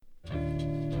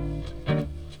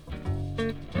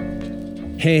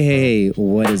Hey,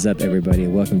 what is up, everybody?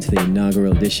 Welcome to the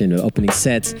inaugural edition of Opening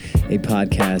Sets, a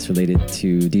podcast related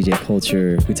to DJ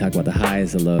culture. We talk about the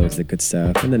highs, the lows, the good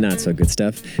stuff, and the not so good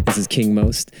stuff. This is King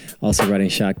Most. Also riding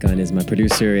shotgun is my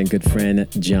producer and good friend,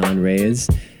 John Reyes.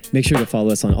 Make sure to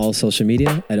follow us on all social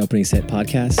media at Opening Set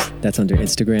Podcast. That's under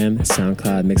Instagram,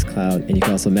 SoundCloud, Mixcloud, and you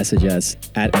can also message us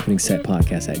at Opening Set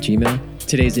Podcast at Gmail.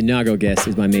 Today's inaugural guest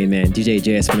is my main man, DJ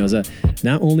Jay Espinoza.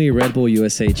 Not only a Red Bull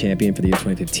USA champion for the year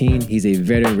 2015, he's a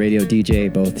veteran radio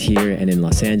DJ both here and in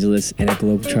Los Angeles, and a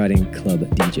globetrotting club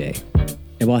DJ.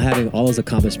 And while having all those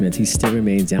accomplishments, he still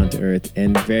remains down to earth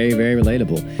and very, very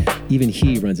relatable. Even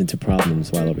he runs into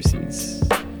problems while overseas.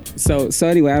 So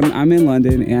anyway, I'm in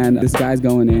London and this guy's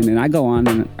going in and I go on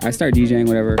and I start DJing,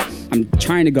 whatever. I'm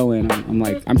trying to go in.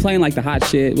 I'm playing like the hot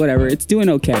shit, whatever. It's doing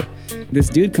okay. This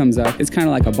dude comes up. It's kind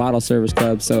of like a bottle service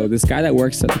club. So this guy that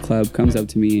works at the club comes up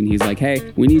to me and he's like,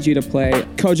 hey, we need you to play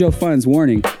Kojo Funds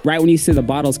Warning right when you see the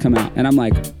bottles come out. And I'm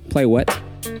like, play what?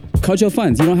 Kojo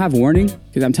Funds, you don't have Warning?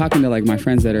 Because I'm talking to like my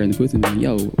friends that are in the booth and they're like,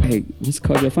 yo, hey, what's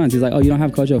Kojo Funds? He's like, oh, you don't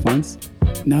have Kojo Funds?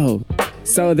 No.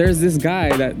 So there's this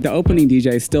guy that the opening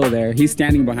DJ is still there. He's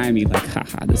standing behind me like,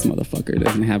 haha, this motherfucker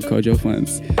doesn't have Kojo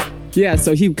Funds. Yeah,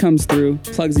 so he comes through,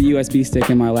 plugs a USB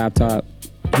stick in my laptop.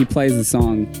 He plays the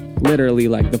song. Literally,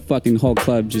 like the fucking whole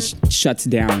club just shuts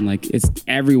down. Like it's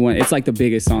like the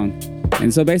biggest song.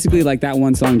 And so basically like that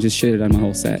one song just shitted on my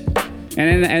whole set.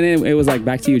 And then it was like,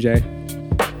 back to you, Jay.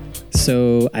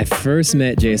 So I first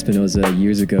met Jay Espinoza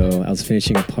years ago. I was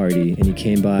finishing a party and he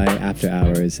came by after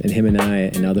hours, and him and I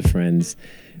and other friends,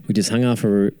 we just hung out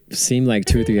for seemed like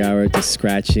 2 or 3 hours, just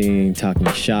scratching, talking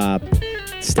shop,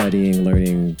 studying,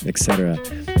 learning, etc.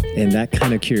 And that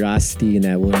kind of curiosity and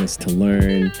that willingness to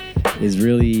learn is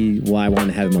really why I want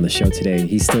to have him on the show today.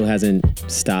 He still hasn't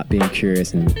stopped being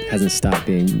curious and hasn't stopped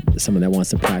being someone that wants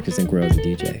to practice and grow as a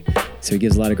DJ. So he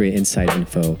gives a lot of great insight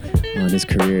info on his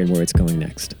career and where it's going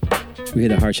next. We hear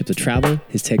the hardships of travel,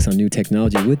 his takes on new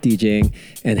technology with DJing,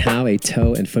 and how a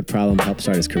toe and foot problem helped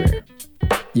start his career.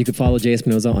 You can follow Jay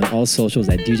Espinoza on all socials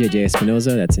at DJ Jay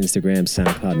Espinoza. That's Instagram,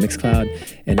 SoundCloud,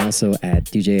 Mixcloud, and also at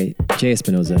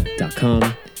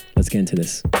djjespinoza.com. Let's get into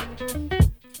this.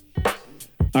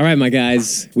 All right, my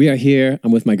guys, we are here.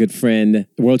 I'm with my good friend,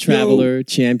 world traveler,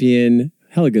 champion,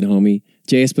 hella good homie,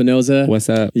 Jay Espinoza. What's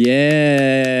up?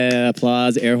 Yeah,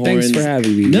 applause, air horns. Thanks for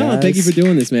having me, No, guys. thank you for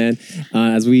doing this, man.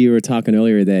 As we were talking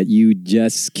earlier that you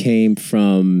just came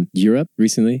from Europe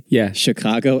recently. Yeah.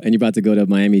 Chicago, and you're about to go to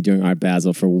Miami during Art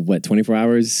Basel for what, 24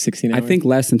 hours, 16 hours? I think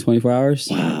less than 24 hours.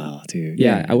 Wow, dude.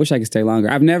 Yeah, I wish I could stay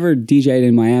longer. I've never DJ'd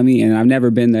in Miami and I've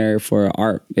never been there for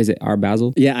Art. Is it Art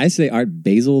Basel? Yeah, I say Art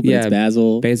Basil, but it's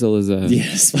Basil. Basil is a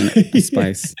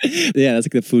spice. Yeah, that's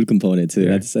like the food component too.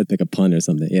 Yeah. That's like a pun or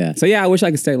something. Yeah. So yeah, I wish I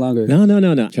could stay longer. No.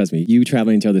 Trust me, you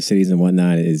traveling to other cities and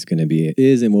whatnot is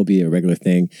and will be a regular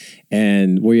thing.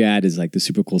 And where you're at is like the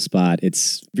super cool spot.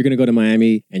 If you're gonna go to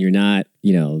Miami and you're not,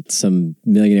 some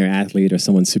millionaire athlete or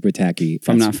someone super tacky. If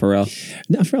I'm not Pharrell.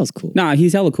 No, Pharrell's cool. Nah,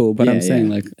 he's hella cool, but I'm saying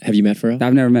like, have you met Pharrell?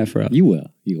 I've never met Pharrell. You will.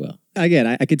 Again,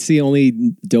 I could see only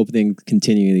dope things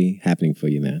continually happening for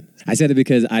you, man. I said it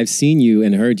because I've seen you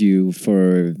and heard you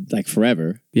for like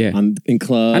forever. Yeah. In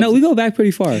clubs. I know, we go back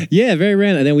pretty far. Yeah, very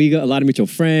random. And then we got a lot of mutual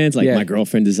friends. Like my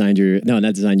girlfriend designed your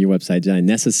website, designed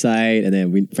Nessa's site. And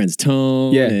then friends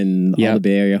Tone and all the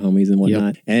Bay Area homies and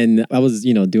whatnot. Yep. And I was,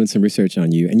 doing some research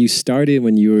on you. And you started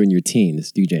when you were in your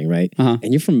teens DJing, right? Uh-huh.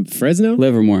 And you're from Fresno?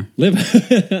 Livermore.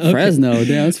 Okay. Fresno,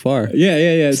 damn, that's far.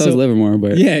 Yeah. So is Livermore,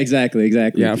 but... Yeah, exactly.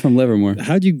 Yeah, I'm from Livermore.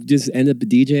 How'd you just end up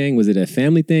DJing? Was it a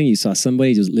family thing? You saw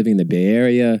somebody just living in the Bay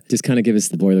Area? Just kind of give us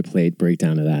the boilerplate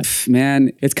breakdown of that.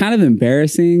 Man, it's kind of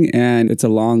embarrassing and it's a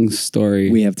long story.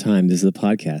 We have time. This is a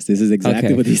podcast. This is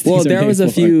exactly what these things are. Well, there was a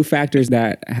for. few factors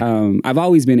that I've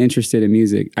always been interested in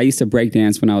music. I used to break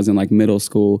dance when I was in like middle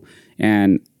school,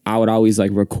 and I would always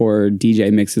like record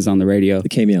DJ mixes on the radio. The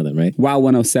KML then, right? Wild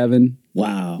 107.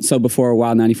 Wow. So before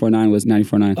Wild 94.9 was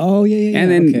 94.9. Oh, yeah.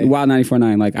 And then Wild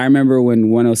 94.9. Like I remember when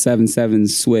 107.7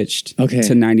 switched to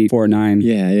 94.9.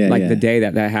 Yeah. Like the day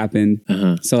that happened.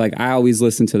 Uh-huh. So like I always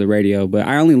listened to the radio, but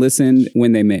I only listened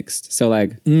when they mixed. So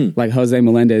like Jose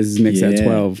Melendez's mix at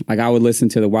 12. Like I would listen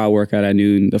to the Wild Workout at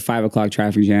noon, the 5 o'clock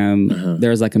traffic jam. Uh-huh.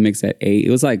 There was like a mix at 8.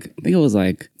 It was like, I think it was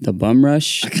like the Bum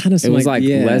Rush. It was like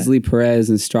Leslie Perez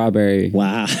and Strawberry.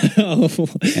 Wow.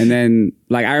 And then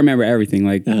like I remember everything.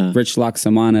 Like Rich Lock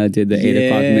Samana did the 8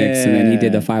 o'clock mix, and then he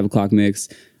did the 5 o'clock mix.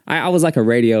 I was like a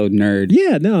radio nerd.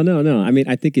 Yeah, no. I mean,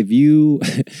 I think if you,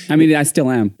 I mean, I still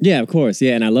am. yeah, of course,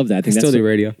 yeah, and I love that. I think Still do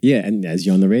radio. Yeah, and as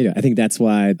you're on the radio, I think that's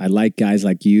why I like guys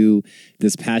like you.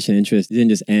 This passion, interest didn't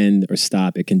just end or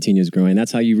stop; it continues growing.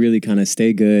 That's how you really kind of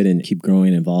stay good and keep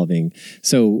growing, evolving.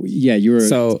 So yeah, you were a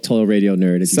total radio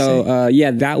nerd. As you say.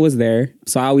 Yeah, that was there.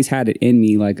 So I always had it in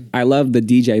me. Like I loved the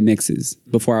DJ mixes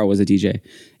before I was a DJ.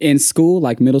 In school,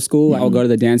 like middle school, I would go to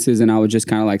the dances and I would just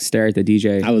kind of like stare at the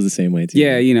DJ. I was the same way too.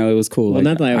 Yeah, you know, it was cool. Well, like,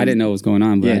 not that I didn't know what was going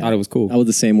on, but I thought it was cool. I was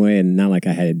the same way, and not like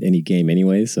I had any game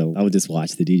anyway, so I would just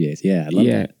watch the DJs. Yeah, I love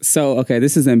that. So, okay,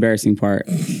 this is the embarrassing part.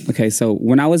 Okay, so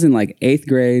when I was in like 8th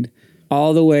grade,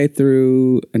 all the way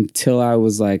through until I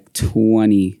was like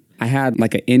 20, I had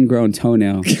like an ingrown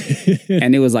toenail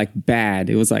and it was like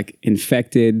bad. It was like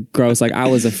infected, gross. Like I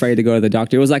was afraid to go to the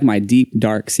doctor. It was like my deep,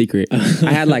 dark secret.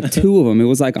 I had like 2 of them. It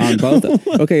was like on both.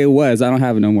 Okay, it was. I don't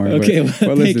have it no more. Okay, but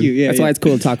thank listen, you. Yeah, that's why it's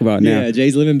cool to talk about now. Yeah,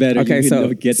 Jay's living better. Okay, so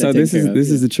this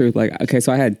is the truth. Like, okay,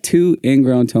 so I had 2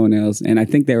 ingrown toenails and I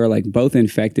think they were like both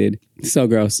infected. So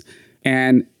gross.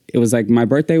 And it was like my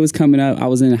birthday was coming up. I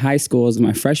was in high school. It was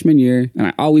my freshman year, and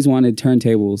I always wanted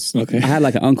turntables. Okay. I had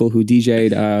like an uncle who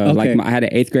DJ'd. I had an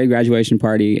 8th grade graduation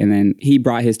party, and then he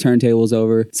brought his turntables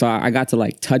over. So I got to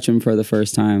like touch them for the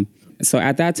first time. So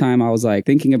at that time, I was like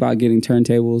thinking about getting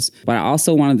turntables, but I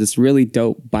also wanted this really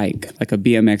dope bike, like a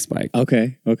BMX bike.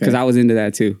 Okay. Because I was into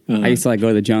that too. I used to like go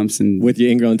to the jumps and with your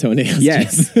ingrown toenails.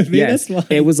 Yes. Yes.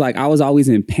 It was like I was always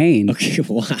in pain. Okay.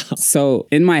 Wow. So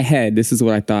in my head, this is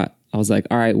what I thought. I was like,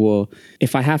 all right, well,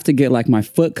 if I have to get like my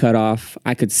foot cut off,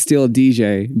 I could still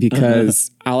DJ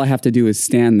because all I have to do is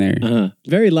stand there.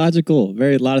 Very logical.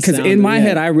 Very lot of sound. Because in my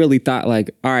head, I really thought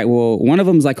like, all right, well, one of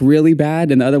them's like really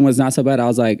bad and the other one's not so bad. I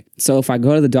was like, so if I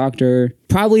go to the doctor,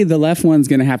 probably the left one's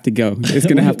going to have to go. It's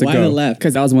going to have to Why go. the left?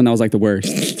 Because that was when I was like the worst.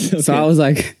 Okay. So I was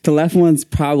like, the left one's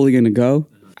probably going to go.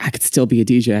 I could still be a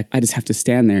DJ. I just have to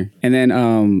stand there. And then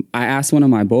I asked one of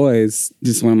my boys,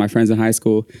 just one of my friends in high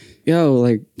school, yo,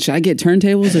 like, should I get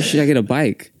turntables or should I get a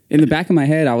bike? In the back of my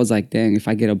head, I was like, dang, if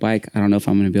I get a bike, I don't know if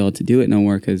I'm going to be able to do it no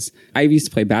more. Because I used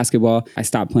to play basketball. I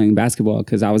stopped playing basketball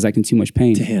because I was like in too much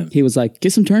pain. Damn. He was like,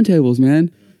 get some turntables,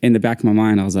 man. In the back of my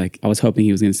mind, I was hoping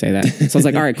he was going to say that. So I was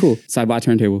like, all right, cool. So I bought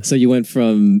turntables. So you went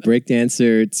from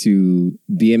breakdancer to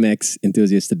BMX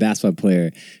enthusiast to basketball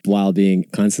player while being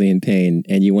constantly in pain.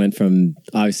 And you went from,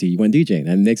 obviously, you went DJing.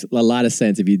 That makes a lot of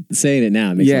sense. If you're saying it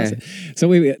now, it makes a lot of sense. So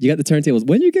wait, you got the turntables.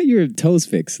 When did you get your toes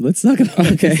fixed? Let's talk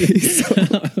about Okay. So,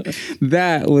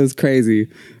 that was crazy.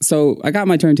 So I got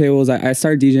my turntables. I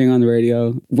started DJing on the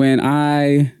radio. When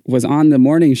I was on the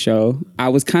morning show, I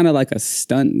was kind of like a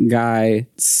stunt guy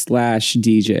 /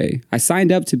 DJ. I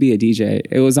signed up to be a DJ.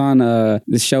 It was on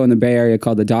this show in the Bay Area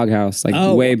called The Doghouse,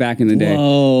 like way back in the day.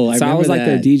 Whoa, so I was like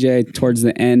their DJ towards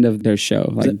the end of their show,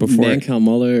 like before Mancow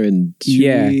Muller and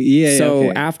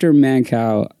So after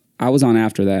Mancow, I was on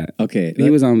after that. Okay.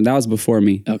 He was on, that was before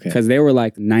me. Okay. Because they were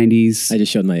like 90s. I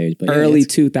just showed my age. But early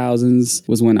 2000s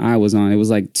was when I was on. It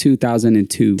was like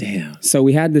 2002. Damn. So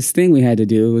we had this thing we had to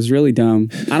do. It was really dumb.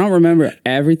 I don't remember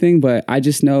everything, but I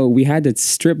just know we had to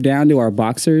strip down to our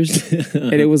boxers.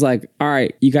 And it was like, all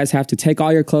right, you guys have to take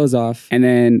all your clothes off. And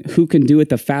then who can do it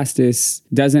the fastest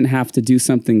doesn't have to do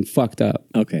something fucked up.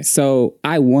 Okay. So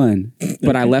I won,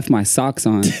 but I left my socks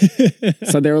on.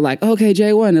 So they were like, okay,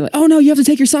 Jay won. They're like, oh no, you have to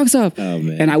take your socks off. Oh,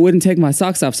 man. And I wouldn't take my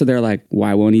socks off. So they're like,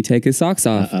 why won't he take his socks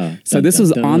off? So this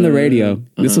was on the radio.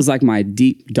 This was like my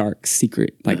deep, dark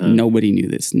secret. Like nobody knew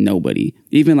this. Nobody.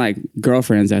 Even like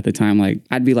girlfriends at the time, like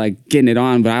I'd be like getting it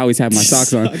on, but I always had my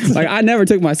socks on. Like I never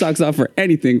took my socks off for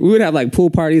anything. We would have like pool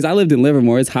parties. I lived in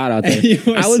Livermore. It's hot out there.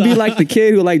 I would be like the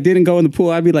kid who like didn't go in the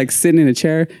pool. I'd be like sitting in a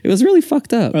chair. It was really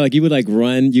fucked up. Or like you would like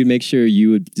run. You'd make sure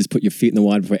you would just put your feet in the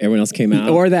water before everyone else came out.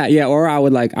 Or that, yeah. Or I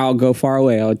would like, I'll go far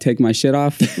away. I would take my shit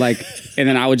off. Like, and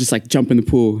then I would just like jump in the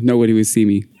pool. Nobody would see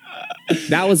me.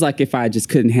 That was like if I just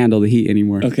couldn't handle the heat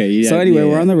anymore. Okay, yeah. So anyway,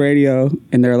 we're on the radio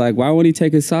and they're like, why won't he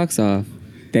take his socks off?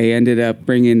 They ended up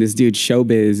bringing this dude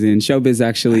Showbiz, and Showbiz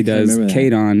actually does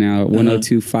K-Don now,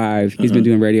 102.5. He's been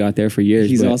doing radio out there for years.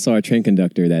 He's also our train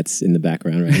conductor that's in the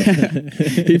background right now.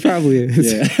 He probably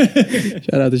is. Yeah.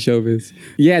 Shout out to Showbiz.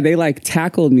 Yeah, they like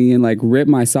tackled me and like ripped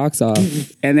my socks off.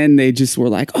 And then they just were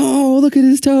like, oh, look at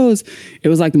his toes. It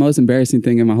was like the most embarrassing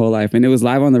thing in my whole life. And it was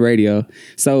live on the radio.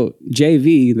 So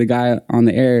JV, the guy on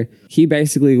the air, he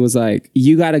basically was like,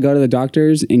 you got to go to the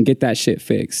doctors and get that shit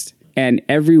fixed. And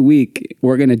every week,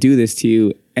 we're going to do this to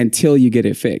you until you get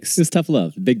it fixed. It's tough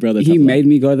love. Big brother. He made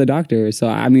me go to the doctor. So,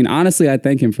 I mean, honestly, I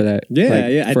thank him for that.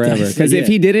 Yeah, forever. Because if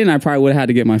he didn't, I probably would have had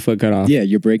to get my foot cut off. Yeah,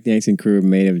 your breakdancing career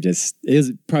may have it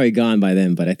was probably gone by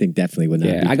then, but I think definitely would not.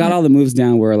 Yeah, I got all the moves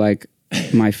down where like,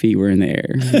 my feet were in the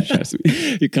air. Trust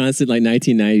me. You're constant like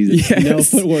 1990s. Yes. No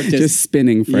footwork, just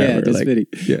spinning forever. Yeah, just like, spinning.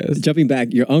 Yes. Jumping back,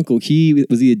 your uncle, was he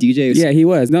a DJ? Yeah, he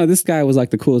was. No, this guy was like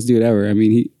the coolest dude ever. I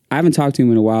mean, I haven't talked to him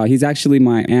in a while. He's actually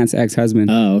my aunt's ex-husband.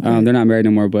 Oh, okay. They're not married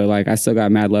no more, but like I still got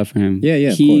mad love for him. Yeah,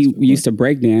 of He course. used to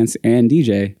break dance and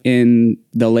DJ in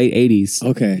the late 80s.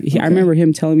 Okay. I remember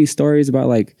him telling me stories about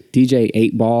like DJ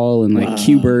 8 Ball and like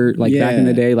Qbert, like back in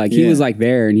the day. Like he was like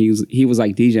there, and he was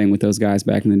like DJing with those guys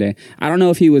back in the day. I don't know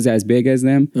if he was as big as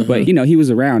them, but you know, he was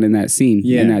around in that scene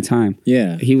in that time.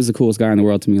 Yeah. He was the coolest guy in the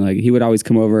world to me. Like he would always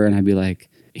come over and I'd be like,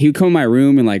 he would come in my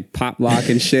room and like pop lock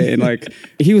and shit. And like,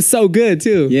 he was so good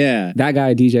too. Yeah. That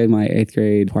guy DJ'd my 8th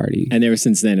grade party. And ever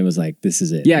since then, it was like, this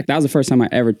is it. Yeah, that was the first time I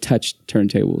ever touched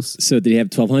turntables. So did he have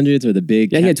 1200s or the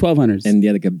big? Yeah, he had 1200s. And he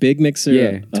had like a big mixer?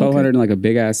 Yeah, 1200 and like a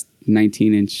big ass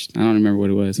 19-inch. I don't remember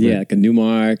what it was. Yeah, like a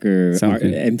Newmark or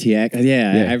Something. MTX.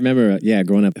 Yeah, I remember,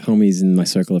 growing up, homies in my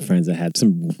circle of friends that had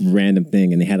some random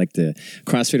thing, and they had like the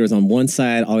crossfader was on one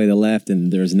side, all the way to the left,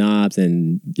 and there's knobs.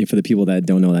 And for the people that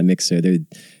don't know that mixer,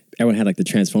 everyone had like the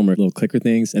transformer little clicker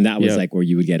things, and that was like where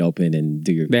you would get open and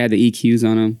do your... They had the EQs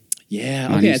on them.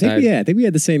 Yeah, okay. I think we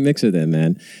had the same mixer then,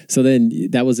 man. So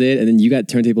then that was it, and then you got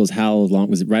turntables. How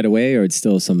long was it? Right away, or it's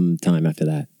still some time after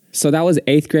that? So that was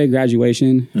 8th grade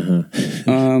graduation.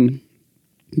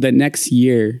 The next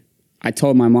year, I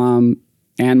told my mom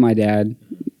and my dad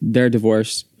they're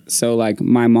divorced. So like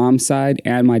my mom's side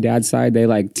and my dad's side, they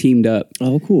like teamed up.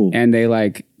 Oh, cool. And they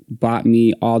like bought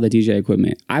me all the DJ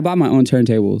equipment. I bought my own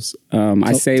turntables.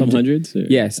 I saved 1200s?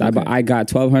 Yes, okay. I got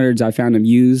 1200s. I found them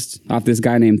used off this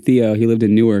guy named Theo. He lived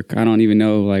in Newark. I don't even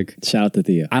know, like... Shout out to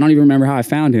Theo. I don't even remember how I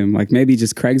found him. Like maybe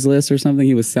just Craigslist or something.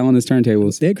 He was selling his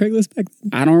turntables. They had Craigslist back then?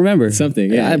 I don't remember.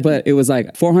 Something, yeah. But it was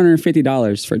like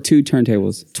 $450 for 2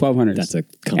 turntables, 1200s. That's a...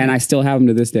 And I still have them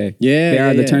to this day. Yeah, They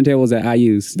are the turntables that I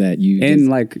use. That you... And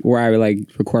like where I like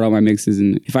record all my mixes.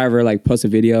 And if I ever like post a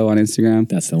video on Instagram...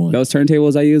 That's the one. Those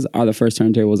turntables I use are the first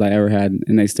turntables I ever had,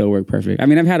 and they still work perfect. I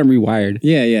mean, I've had them rewired.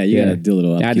 Yeah, you gotta do a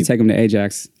little upkeep. I had to take them to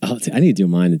Ajax. Oh, I need to do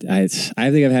mine. I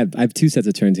think I have 2 sets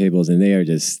of turntables, and they are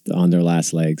just on their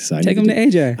last legs. So Take them to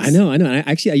Ajax. I know.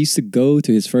 I used to go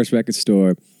to his first record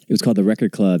store. It was called the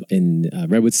Record Club in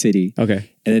Redwood City. Okay.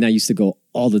 And then I used to go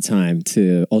all the time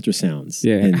to Ultrasounds.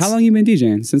 Yeah. And How long you been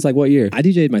DJing? Since like what year? I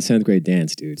DJ'd my 7th grade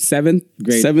dance, dude. Seventh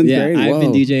grade. Yeah, Grade? I've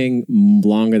been Whoa. DJing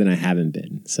longer than I haven't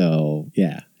been. So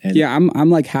yeah. And Yeah,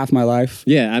 I'm like half my life.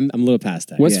 yeah, I'm a little past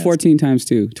that. What's yeah, 14 times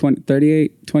 2? 20,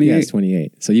 38, 28? Yeah, it's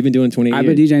 28. So you've been doing 28 I've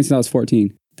years? been DJing since I was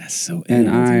 14. That's so And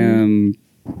I am...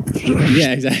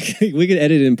 Yeah, exactly. We could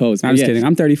edit it in post. I'm just kidding.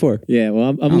 I'm 34. Yeah,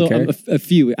 well, I'm a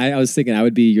few. I was thinking I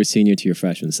would be your senior to your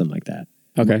freshman, something like that.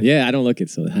 Okay. Yeah, I don't look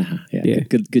it, so yeah.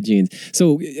 Good genes.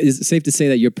 So is it safe to say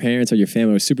that your parents or your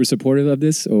family are super supportive of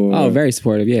this? Or Oh, very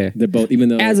supportive, yeah. they're both, even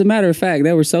though... As a matter of fact,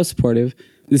 they were so supportive.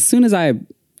 As soon as I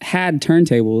had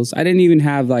turntables, I didn't even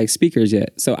have like speakers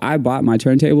yet. So I bought my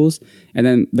turntables, and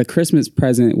then the Christmas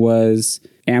present was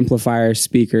amplifier,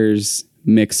 speakers,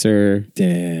 mixer.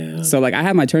 Damn. So like I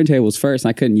had my turntables first, and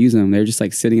I couldn't use them. They were just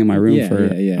like sitting in my room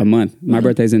for yeah. a month. My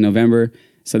birthday's in November.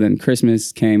 So then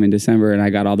Christmas came in December, and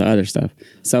I got all the other stuff.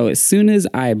 So as soon as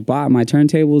I bought my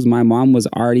turntables, my mom was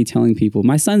already telling people,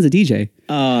 my son's a DJ.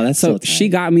 Oh, that's So tight. she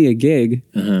got me a gig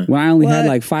when I only had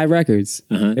like 5 records.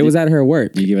 It was at her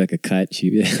work. You give her like a cut.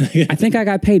 I think I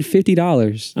got paid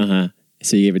 $50.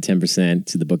 So you gave her 10%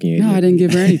 to the booking agent. No, I didn't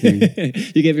give her anything.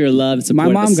 You gave her your love and support.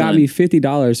 My mom the got son. me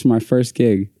 $50 for my first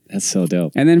gig. That's so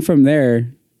dope. And then from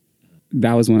there,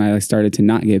 that was when I like, started to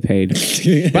not get paid.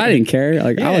 But I didn't care.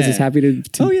 Like I was just happy to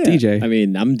DJ. I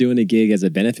mean, I'm doing a gig as a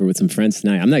benefit with some friends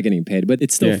tonight. I'm not getting paid, but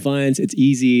it's still fun. It's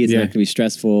easy. It's not going to be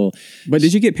stressful. But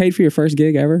did you get paid for your first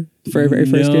gig ever? For your very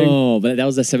first gig? No, but that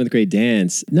was a 7th grade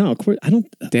dance. No, of course, I don't.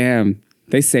 Damn.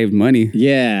 They saved money.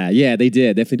 Yeah, they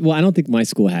did. Definitely. Well, I don't think my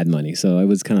school had money, so it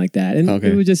was kind of like that. And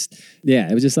it was just,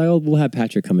 it was just like, oh, we'll have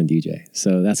Patrick come and DJ.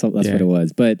 So that's what it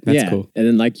was. But that's cool. And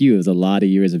then like you, it was a lot of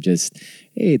years of just,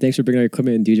 hey, thanks for bringing our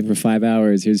equipment and DJing for 5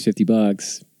 hours. Here's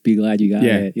 $50. Be glad you got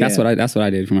it. That's what I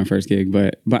did for my first gig.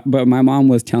 But my mom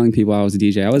was telling people I was a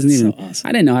DJ. I wasn't even. So awesome.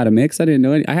 I didn't know how to mix. I didn't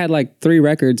know it. I had like 3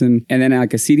 records and then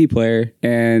like a CD player,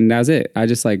 and that was it. I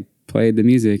just like played the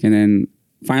music, and then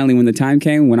finally, when the time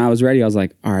came, when I was ready, I was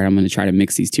like, all right, I'm going to try to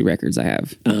mix these 2 records I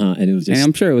have. And it was just... And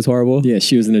I'm sure it was horrible. Yeah,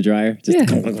 shoes in the dryer. Just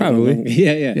probably.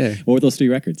 Yeah. What were those 3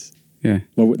 records? Yeah.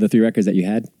 What were the 3 records that you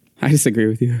had? I disagree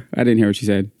with you. I didn't hear what you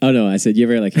said. Oh, no. I said, you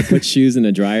ever like put shoes in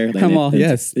a dryer? Like,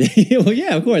 yes. Well,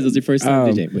 yeah, of course. That was your first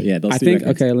time DJing. But yeah, those 3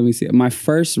 records. Okay, let me see. My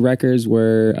first records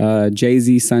were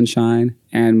Jay-Z Sunshine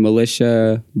and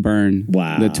Militia Burn.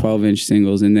 Wow. The 12-inch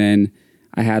singles. And then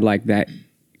I had like that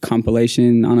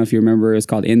compilation. I don't know if you remember. It's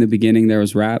called In the Beginning There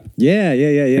Was Rap. Yeah.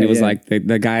 And it was like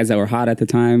the guys that were hot at the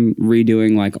time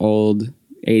redoing like old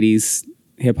 80s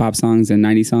hip hop songs and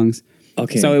 90s songs.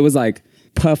 Okay. So it was like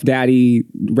Puff Daddy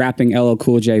rapping LL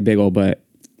Cool J Big Ol' Butt.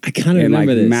 I kind of And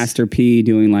remember like this. Master P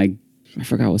doing like, I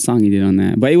forgot what song he did on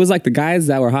that. But it was like the guys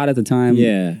that were hot at the time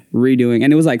redoing.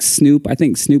 And it was like Snoop. I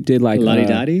think Snoop did like... Lottie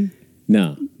Dottie?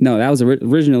 No. No, that was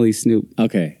originally Snoop.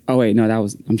 Okay. Oh, wait. No, that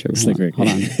was... I'm tripping. Slick Rick. Hold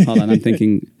on. I'm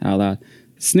thinking out loud.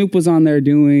 Snoop was on there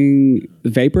doing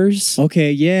Vapors.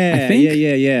 Okay, yeah. I think?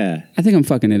 Yeah. I think I'm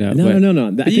fucking it up. No.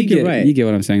 I think you're get, right. You get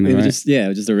what I'm saying, though, It right? was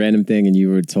just a random thing, and you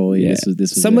were totally this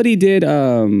was Somebody did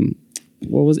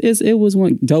what was it was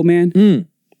one Dope Man.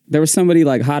 There was somebody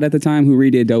like hot at the time who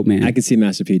redid Dope Man. I could see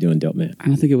Master P doing Dope Man. I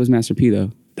don't think it was Master P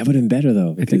though. That would have been better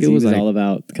though. I think it was like, all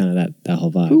about kind of that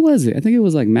whole vibe. Who was it? I think it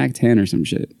was like Mac 10 or some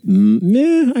shit.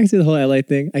 Yeah, I can see the whole LA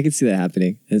thing. I can see that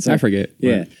happening. And so, I forget.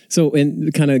 Yeah. So,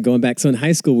 and kind of going back. So in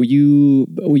high school, were you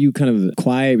kind of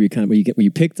quiet? Were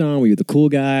you picked on? Were you the cool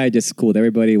guy? Just cool with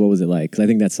everybody? What was it like? Because I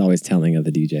think that's always telling of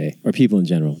the DJ or people in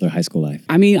general, their high school life.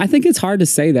 I mean, I think it's hard to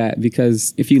say that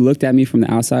because if you looked at me from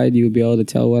the outside, you would be able to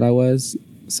tell what I was.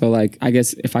 So like, I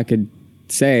guess if I could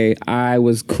say I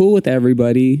was cool with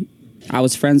everybody. I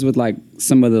was friends with like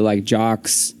some of the like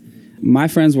jocks. My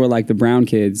friends were like the brown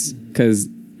kids because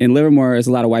in Livermore, it's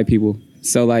a lot of white people.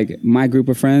 So like my group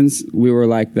of friends, we were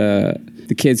like the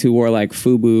kids who wore like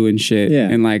FUBU and shit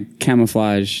and like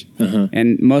camouflage.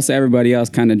 And most of everybody else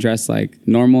kind of dressed like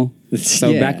normal.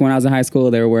 So back when I was in high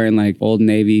school, they were wearing like Old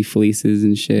Navy fleeces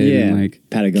and shit and like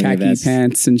Patagonia khaki vests.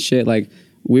 pants and shit. Like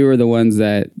we were the ones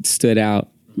that stood out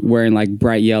wearing like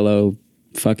bright yellow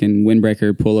fucking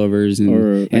windbreaker pullovers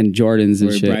and Jordans and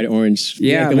or shit. Bright orange.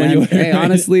 Yeah, like the one man. you wear. Hey,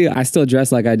 honestly, I still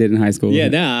dress like I did in high school. Yeah,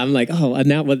 now I'm like,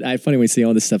 now it's funny when you see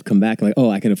all this stuff come back. I'm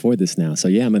like, I can afford this now. So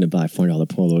yeah, I'm gonna buy $400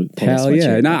 polo Hell yeah.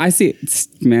 sweatshirt. No, I see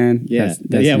it, man. Yeah,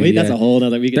 me, that's a whole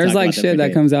other. There's like shit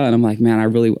that comes out, and I'm like, man, I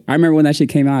remember when that shit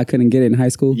came out. I couldn't get it in high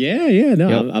school. Yeah.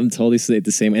 No, I'm totally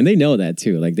the same, and they know that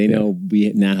too. Like they know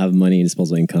we now have money and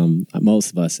disposable income,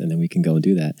 most of us, and then we can go and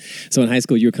do that. So in high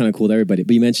school, you were kind of cool with everybody,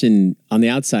 but you mentioned on the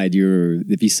outside,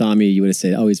 if you saw me, you would have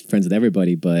said, "Oh, he's friends with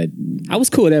everybody." But I was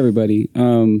cool with everybody.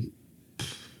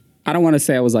 I don't want to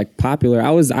say I was like popular. I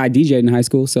DJ'd in high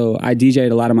school, so I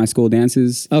DJ'd a lot of my school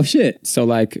dances. Oh shit! So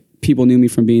like people knew me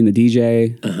from being the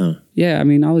DJ. Yeah, I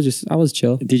mean, I was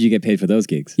chill. Did you get paid for those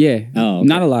gigs? Yeah. Oh, okay.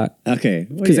 Not a lot. Okay.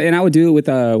 And I would do it with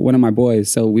one of my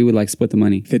boys, so we would like split the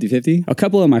money. 50-50? A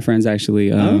couple of my friends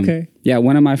actually. Okay. Yeah,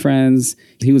 one of my friends,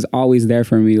 he was always there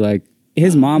for me. Like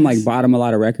his mom like bought him a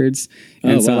lot of records,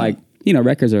 and so like.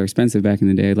 Records are expensive back in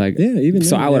the day. Like,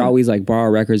 so I would always like borrow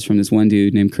records from this one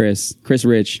dude named Chris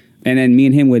Rich. And then me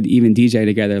and him would even DJ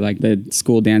together, like the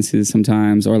school dances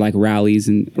sometimes or like rallies.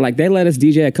 And like they let us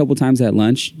DJ a couple times at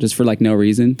lunch just for like no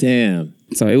reason. Damn.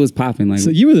 So it was popping. Like, so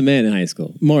you were the man in high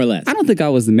school, more or less. I don't think I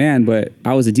was the man, but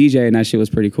I was a DJ and that shit was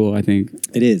pretty cool, I think.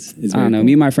 It is. It's I don't know. cool.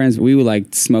 Me and my friends, we would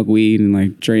like smoke weed and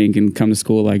like drink and come to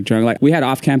school like drunk. Like we had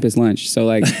off-campus lunch. So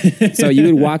like, so you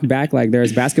would walk back, like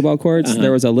there's basketball courts.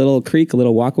 There was a little creek, a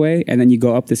little walkway, and then you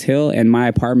go up this hill and my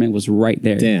apartment was right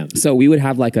there. Damn. So we would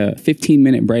have like a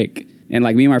 15-minute break. And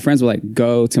like me and my friends would like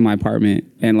go to my apartment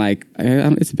and like,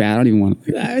 it's bad. I don't even want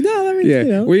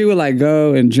to. We would like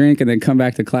go and drink and then come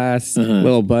back to class, a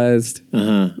little buzzed,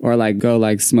 or like go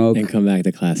like smoke and come back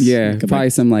to class. Yeah, probably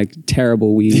some like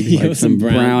terrible weed, like some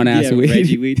brown ass weed.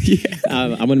 Reggie weed.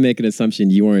 I'm gonna make an assumption.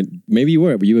 You weren't. Maybe you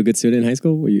were. Were you a good student in high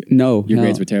school? Were you? No, your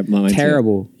grades were terrible.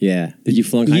 Terrible. Yeah. Did you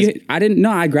flunk high school? I didn't.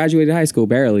 No, I graduated high school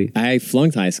barely. I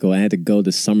flunked high school. I had to go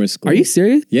to summer school. Are you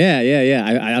serious? Yeah.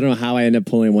 I don't know how I ended up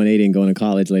pulling 180 and going to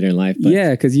college later in life. But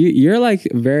yeah, because you're like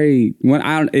very.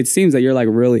 It seems that you're like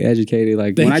really educated.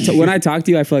 Like when I talk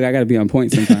to you, I feel like I got to be on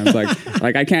point sometimes.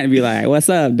 like I can't be like, "What's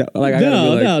up?" Like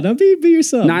don't be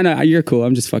yourself. No, you're cool.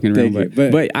 I'm just fucking around.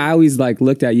 But I always like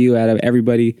looked at you out of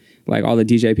everybody. Like all the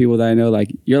DJ people that I know,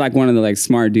 like you're like one of the like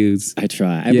smart dudes. I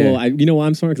try. You know why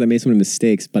I'm smart? Because I made so many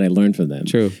mistakes, but I learned from them.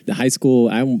 True. The high school,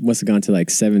 I must have gone to like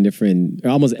 7 different, or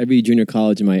almost every junior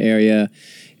college in my area.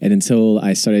 And until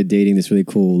I started dating this really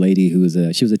cool lady she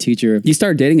was a teacher. You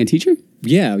started dating a teacher?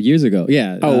 Yeah, years ago.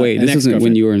 Yeah. Oh wait, this wasn't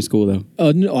when you were in school though.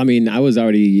 Oh no, I mean I was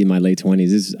already in my late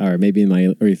 20s, or maybe in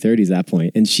my early 30s at that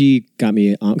point. And she got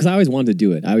me on because I always wanted to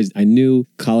do it. I knew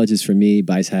college is for me,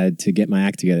 but I just had to get my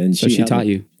act together. And she taught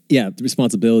you. Yeah,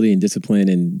 responsibility and discipline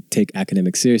and take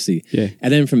academics seriously. Yeah.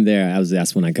 And then from there,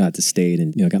 that's when I got to state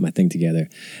and got my thing together.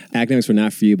 Academics were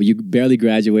not for you, but you barely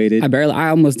graduated. I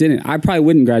almost didn't. I probably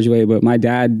wouldn't graduate, but my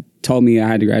dad told me I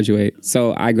had to graduate.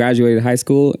 So I graduated high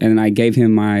school and I gave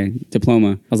him my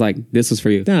diploma. I was like, this was for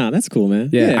you. Nah, that's cool, man.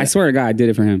 Yeah, I swear to God, I did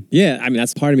it for him. Yeah, I mean,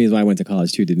 that's part of me is why I went to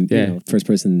college too. You know, first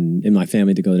person in my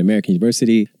family to go to American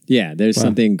University. Yeah, there's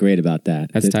something great about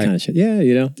that. That's tight. Kind of shit. Yeah,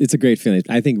 you know, it's a great feeling.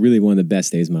 I think really one of the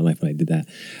best days of my life when I did that.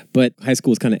 But high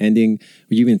school was kind of ending.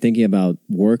 Were you even thinking about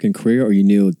work and career, or you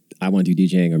knew I want to do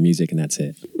DJing or music and that's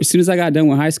it? As soon as I got done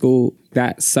with high school,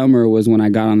 that summer was when I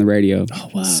got on the radio.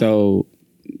 Oh, wow. So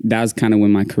that was kind of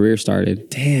when my career started.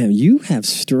 Damn, you have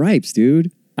stripes,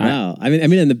 dude. Wow. I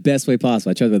mean, in the best way possible.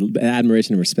 I try with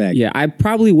admiration and respect. Yeah, I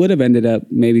probably would have ended up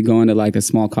maybe going to like a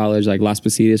small college like Las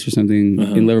Positas or something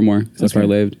in Livermore. That's where I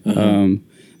lived.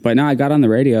 But no, I got on the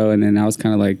radio and then I was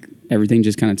kind of like, everything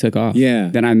just kind of took off. Yeah.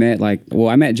 Then I met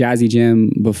Jazzy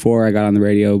Jim before I got on the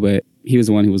radio, but he was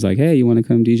the one who was like, hey, you want to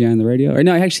come DJ on the radio? Or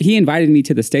no, actually, he invited me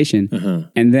to the station.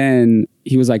 And then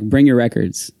he was like, bring your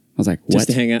records. I was like, what? Just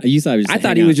to hang out? You thought I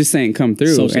thought he was just saying, come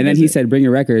through. Social and then he visit. said, bring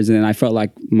your records. And then I felt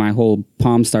like my whole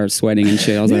palm started sweating and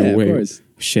shit. I was Yeah, like, of wait, course.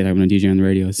 shit, I'm going to DJ on the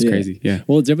radio. It's crazy. Yeah.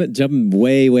 Well, jumping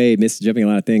way, missed jumping a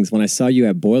lot of things. When I saw you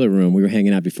at Boiler Room, we were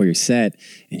hanging out before your set,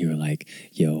 and you were like,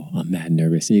 yo, I'm mad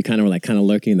nervous. And you kind of were like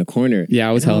lurking in the corner. Yeah,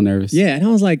 I was hella nervous. Yeah, and I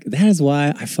was like, that is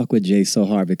why I fuck with Jay so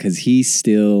hard, because he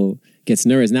still gets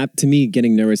nervous. Not to me,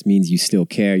 getting nervous means you still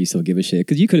care, you still give a shit.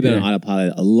 Because you could have been on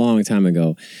autopilot a long time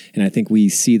ago. And I think we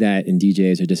see that in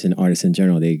DJs or just in artists in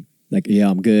general. They like, yeah,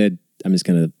 I'm good. I'm just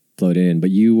gonna float in. But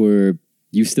you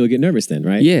still get nervous then,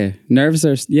 right? Yeah, nerves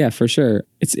are, for sure.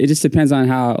 It just depends on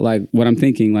how, like, what I'm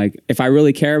thinking. Like, if I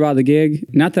really care about the gig,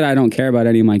 not that I don't care about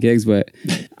any of my gigs, but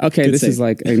okay, this is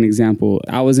like an example.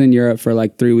 I was in Europe for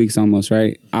like 3 weeks almost,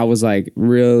 right? I was like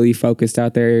really focused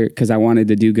out there because I wanted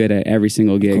to do good at every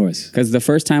single gig. Of course. Because the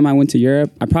first time I went to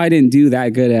Europe, I probably didn't do that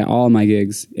good at all my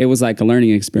gigs. It was like a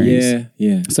learning experience.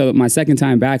 Yeah. So my second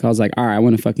time back, I was like, all right, I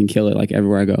want to fucking kill it like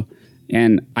everywhere I go.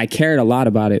 And I cared a lot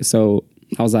about it. So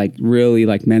I was like really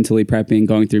like mentally prepping,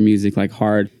 going through music like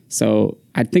hard. So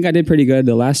I think I did pretty good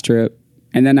the last trip.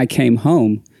 And then I came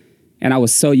home and I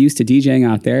was so used to DJing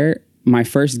out there. My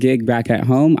first gig back at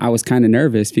home, I was kind of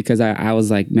nervous because I was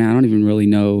like, man, I don't even really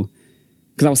know.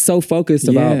 Because I was so focused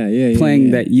about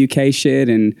playing that UK shit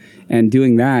and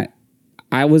doing that.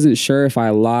 I wasn't sure if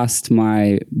I lost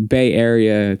my Bay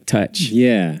Area touch.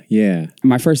 Yeah.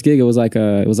 My first gig, it was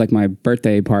like my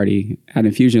birthday party at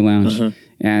Infusion Lounge.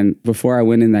 And before I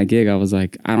went in that gig, I was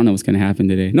like, I don't know what's going to happen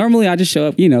today. Normally, I just show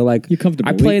up, like you're comfortable.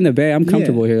 I play in the Bay. I'm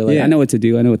comfortable here. Like I know what to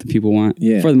do. I know what the people want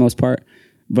for the most part.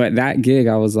 But that gig,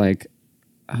 I was like,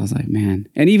 man.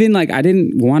 And even like, I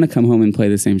didn't want to come home and play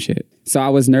the same shit. So I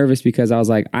was nervous because I was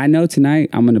like, I know tonight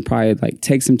I'm going to probably like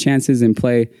take some chances and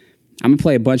play. I'm going to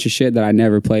play a bunch of shit that I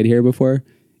never played here before.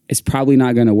 It's probably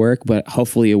not going to work, but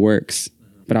hopefully it works.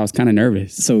 But I was kind of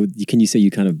nervous. So can you say you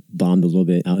kind of bombed a little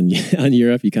bit out on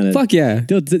Europe? You kind of... Fuck yeah.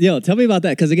 Yo, tell me about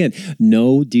that. Because again,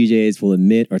 no DJs will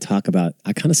admit or talk about,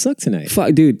 I kind of suck tonight.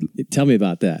 Fuck, dude. Tell me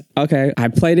about that. Okay. I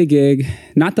played a gig,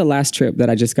 not the last trip that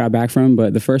I just got back from,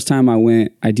 but the first time I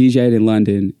went, I DJ'd in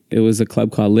London. It was a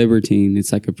club called Libertine.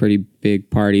 It's like a pretty big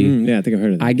party. Yeah, I think I've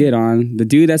heard of that. I get on. The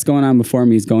dude that's going on before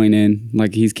me is going in.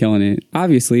 Like, he's killing it.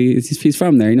 Obviously, he's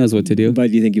from there. He knows what to do. But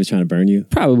do you think he was trying to burn you?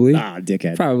 Probably. Ah,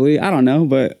 dickhead. Probably. I don't know,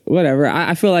 but whatever.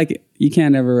 I feel like you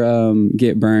can't ever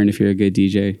get burned if you're a good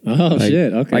DJ. Oh,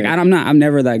 shit. Okay. Like, I'm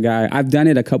never that guy. I've done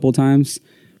it a couple times.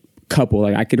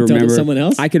 Like, I could remember. Someone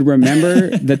else? I could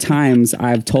remember the times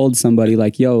I've told somebody,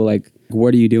 like, yo, like,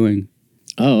 what are you doing?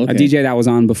 Oh, okay. A DJ that was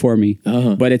on before me.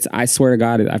 Uh-huh. But I swear to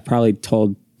God, I've probably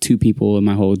told 2 people in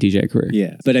my whole DJ career.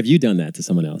 Yeah. But have you done that to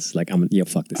someone else? Like,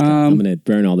 fuck this guy. I'm going to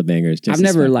burn all the bangers. Just I've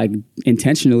never like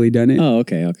intentionally done it. Oh,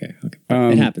 okay.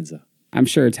 It happens though. I'm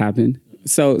sure it's happened.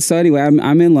 So anyway,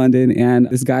 I'm in London and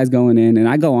this guy's going in and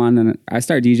I go on and I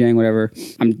start DJing, whatever.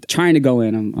 I'm trying to go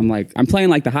in. I'm playing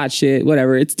like the hot shit,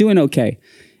 whatever. It's doing okay.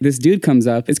 This dude comes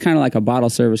up. It's kind of like a bottle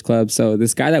service club. So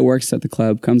this guy that works at the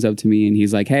club comes up to me and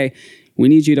he's like, hey, we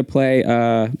need you to play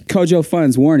Kojo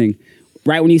Funds, Warning,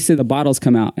 right when you see the bottles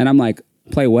come out. And I'm like,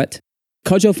 play what?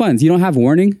 Kojo Funds, you don't have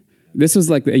Warning? This was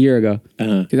like a year ago.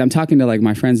 Because I'm talking to like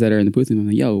my friends that are in the booth and I'm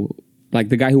like, yo, like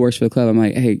the guy who works for the club, I'm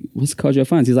like, hey, what's Kojo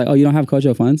Funds? He's like, oh, you don't have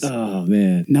Kojo Funds? Oh,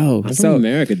 man. No. I'm from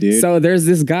America, dude. So there's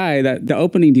this guy that the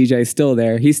opening DJ is still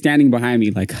there. He's standing behind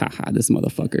me like, haha, this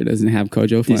motherfucker doesn't have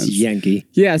Kojo Funds. This Yankee.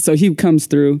 Yeah, so he comes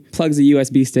through, plugs a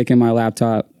USB stick in my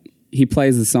laptop. He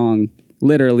plays the song.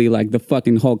 literally like the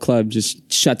fucking whole club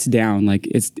just shuts down. Like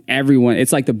it's everyone.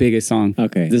 It's like the biggest song.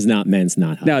 Okay, this is not Men's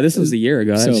Not Hot. No, this was a year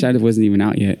ago. That shit wasn't even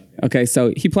out yet. Okay,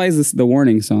 so he plays the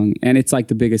Warning song, and it's like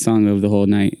the biggest song of the whole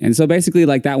night. And so basically,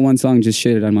 like that one song just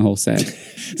shitted on my whole set.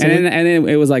 and then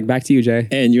it was like, back to you, Jay.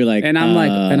 And you're like, and I'm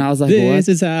like, and I was like, this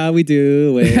is how we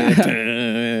do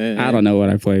it. I don't know what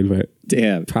I played, but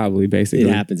damn, probably basically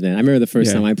it happens, man. I remember the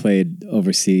first time I played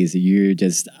overseas. You're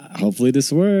just, hopefully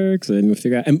this works, and we'll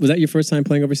figure out. And was that your first time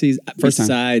playing overseas?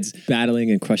 Besides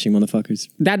battling and crushing motherfuckers,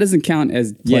 that doesn't count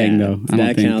as playing though.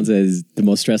 That counts as the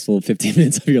most stressful 15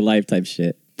 minutes of your life type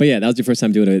shit. But yeah, that was your first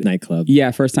time doing a nightclub. Yeah,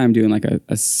 first time doing like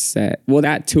a set. Well,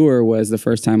 that tour was the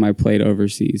first time I played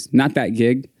overseas. Not that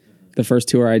gig. The first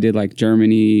tour I did like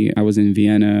Germany. I was in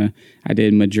Vienna. I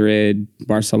did Madrid,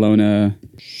 Barcelona,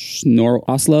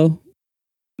 Oslo,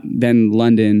 then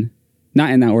London.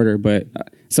 Not in that order, but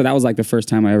so that was like the first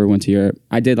time I ever went to Europe.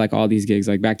 I did like all these gigs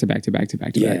like back to back to back to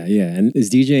back to back. Yeah. And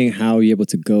is DJing how you're able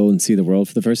to go and see the world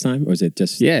for the first time? Or is it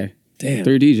just... Yeah. Damn.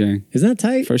 Through DJing. Isn't that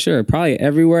tight? For sure. Probably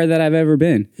everywhere that I've ever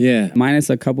been. Yeah.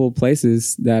 Minus a couple of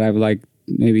places that I've like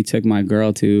maybe took my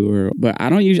girl to, but I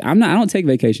don't take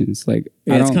vacations. Like,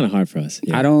 yeah, it's kind of hard for us.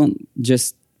 Yeah. I don't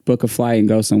just book a flight and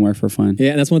go somewhere for fun.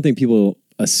 Yeah, and that's one thing people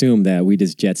assume, that we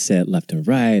just jet set left and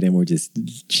right and we're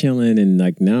just chilling, and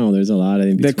like, no, there's a lot of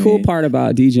in between. The cool part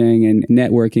about DJing and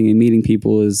networking and meeting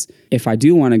people is if I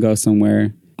do want to go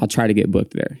somewhere, I'll try to get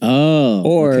booked there. Oh,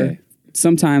 or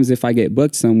sometimes if I get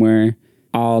booked somewhere,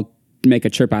 I'll make a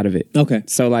trip out of it. Okay.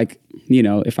 So like,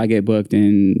 if I get booked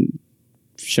in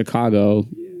Chicago,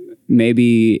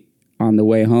 maybe on the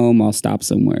way home I'll stop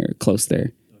somewhere close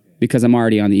there because I'm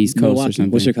already on the East Coast or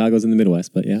something. Well, Chicago's in the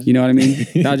Midwest, but yeah. You know what I mean?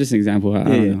 That was just an example. I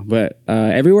don't know. But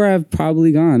everywhere I've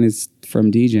probably gone is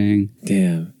from DJing.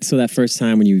 Damn. So that first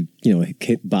time when you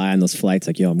hit by on those flights,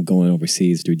 like, yo, I'm going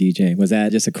overseas through DJing, was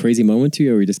that just a crazy moment to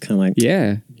you, or were you just kind of like...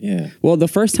 Yeah. Yeah. Well, the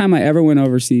first time I ever went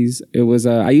overseas, it was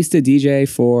I used to DJ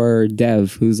for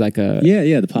Dev, who's like a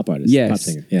the pop artist, pop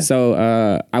singer. Yeah.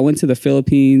 So I went to the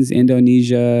Philippines,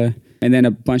 Indonesia, and then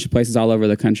a bunch of places all over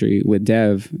the country with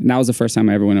Dev. And that was the first time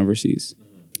I ever went overseas.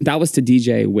 That was to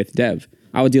DJ with Dev.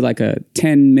 I would do like a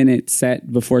 10-minute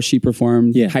set before she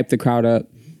performed, hype the crowd up.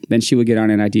 Then she would get on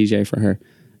and I DJ for her.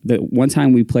 The one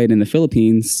time we played in the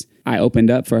Philippines, I opened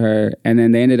up for her, and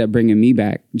then they ended up bringing me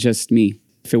back, just me.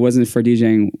 If it wasn't for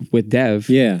DJing with Dev,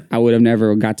 I would have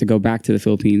never got to go back to the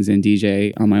Philippines and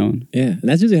DJ on my own. Yeah, and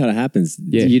that's usually how it happens.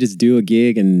 Yeah. You just do a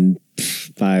gig, and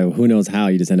by who knows how,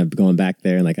 you just end up going back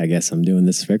there and like, I guess I'm doing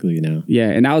this regularly now. Yeah,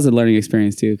 and that was a learning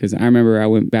experience too, because I remember I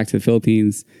went back to the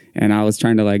Philippines and I was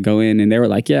trying to like go in, and they were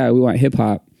like, yeah, we want hip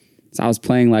hop. So I was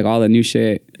playing like all the new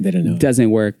shit. They didn't know.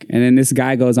 Doesn't work. And then this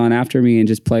guy goes on after me and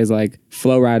just plays like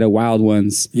Flow Rida Wild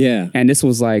Ones. Yeah. And this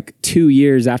was like 2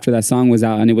 years after that song was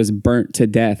out, and it was burnt to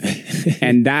death.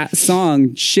 And that song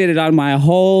shitted on my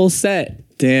whole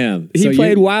set. Damn. He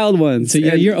played Wild Ones. So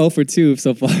you're 0 for 2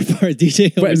 so far for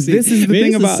DJing overseas. But this is the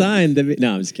thing about...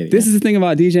 No, I'm just kidding. This is the thing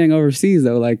about DJing overseas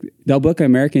though. Like, they'll book an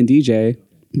American DJ.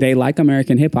 They like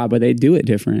American hip hop, but they do it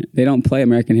different. They don't play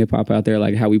American hip hop out there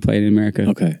like how we play it in America.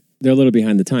 Okay. They're a little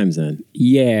behind the times then.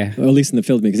 Yeah. Or at least in the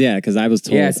Philippines. Yeah, because I was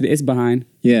told. Yeah, it's behind.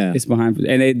 Yeah. It's behind.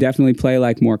 And they definitely play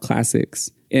like more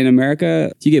classics. In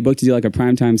America, if you get booked to do like a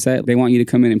primetime set, they want you to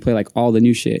come in and play like all the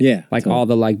new shit. Yeah. Like all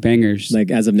the like bangers.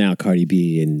 Like as of now, Cardi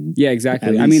B and... Yeah,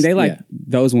 exactly. I mean, they like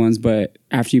those ones, but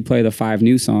after you play the 5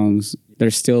 new songs,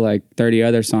 there's still like 30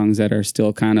 other songs that are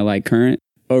still kind of like current.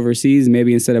 Overseas,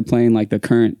 maybe instead of playing like the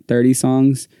current 30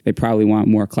 songs, they probably want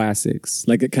more classics.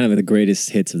 Like kind of the greatest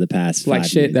hits of the past 5 like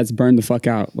shit years. That's burned the fuck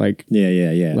out. Like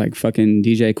yeah. Like fucking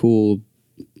DJ Cool,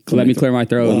 Let Me Clear My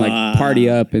Throat, and like Party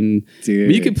Up, and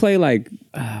you could play like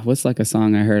what's like a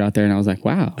song I heard out there, and I was like,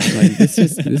 wow, like this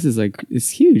is like, it's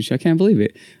huge. I can't believe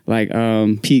it. Like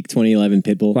peak 2011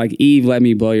 Pitbull, like Eve, Let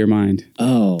Me Blow Your Mind.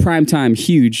 Oh, Primetime,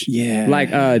 huge. Yeah, like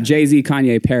Jay-Z,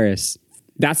 Kanye, Paris.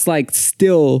 That's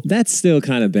still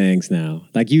kind of bangs now.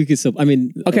 Like you could still, I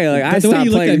mean, okay, like I the stopped way you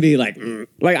playing. Look at me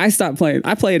like I stopped playing.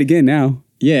 I play it again now.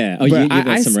 Yeah. Oh, you give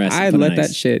us some rest. I let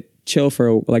that shit chill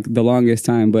for like the longest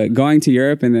time. But going to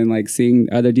Europe and then like seeing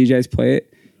other DJs play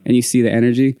it, and you see the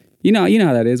energy. You know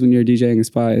how that is when you're DJing a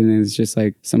spot and it's just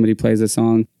like somebody plays a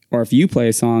song, or if you play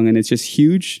a song and it's just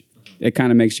huge, it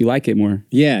kind of makes you like it more.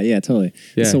 Yeah, totally.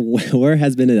 Yeah. So where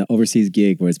has been an overseas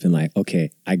gig where it's been like, okay,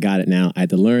 I got it now. I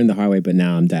had to learn the hard way, but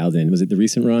now I'm dialed in. Was it the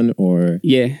recent run or?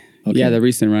 Yeah. Okay. Yeah, the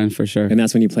recent run for sure. And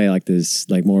that's when you play like this,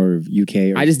 like more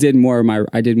UK. I just did more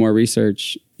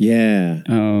research. Yeah.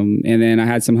 And then I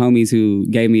had some homies who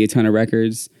gave me a ton of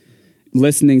records.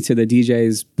 listening to the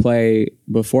DJs play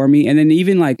before me. And then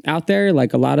even like out there,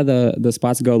 like a lot of the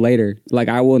spots go later. Like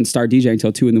I wouldn't start DJing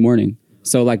until 2 a.m.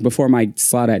 So like before my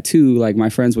slot at 2, like my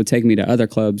friends would take me to other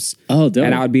clubs. Oh, dope.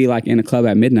 And I would be like in a club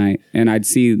at midnight and I'd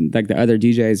see like the other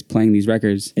DJs playing these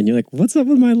records. And you're like, what's up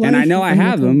with my life? And I know I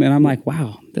have them and I'm like,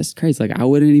 wow, that's crazy. Like I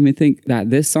wouldn't even think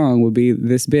that this song would be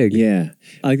this big. Yeah.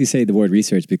 I like to say the word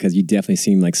research because you definitely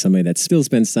seem like somebody that still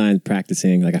spends time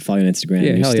practicing. Like I follow you on Instagram. Yeah,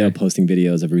 You're hell still yeah. posting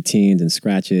videos of routines and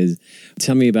scratches.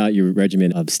 Tell me about your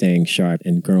regimen of staying sharp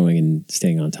and growing and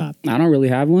staying on top. I don't really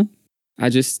have one. I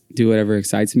just do whatever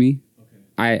excites me.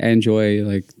 I enjoy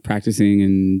like practicing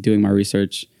and doing my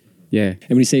research. Yeah. And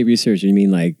when you say research, you mean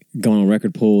like going on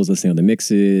record pools, listening to the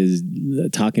mixes,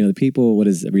 talking to other people? What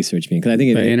does research mean? Because I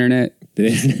think The internet, the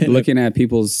internet. looking at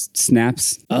people's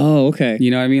snaps. Oh, okay.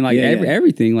 You know what I mean? Like Yeah, yeah.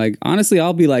 everything. Like honestly,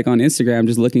 I'll be like on Instagram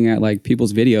just looking at like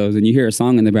people's videos and you hear a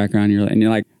song in the background and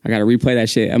you're like, I gotta replay that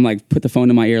shit. I'm like, put the phone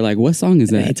to my ear, like, what song is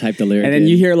that? He typed the lyric And then in.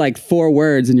 you hear like 4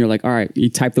 words and you're like, all right, you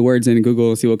type the words in Google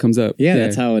and see what comes up. Yeah,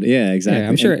 that's how it. Yeah, exactly. Yeah,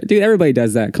 I'm sure, dude. Everybody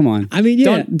does that. Come on. I mean,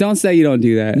 yeah. Don't say you don't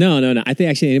do that. No. I think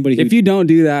actually anybody who If you don't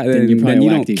do that, then you're probably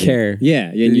you a whack don't DJ. care. Yeah,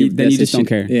 and Then you that's just a don't shit-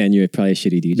 care. Yeah, and you're probably a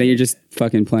shitty DJ. Then you're just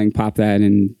fucking playing Pop That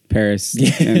in Paris.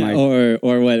 And like,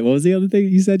 or what was the other thing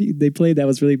you said they played that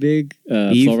was really big?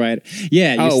 Eve? Flow Rider.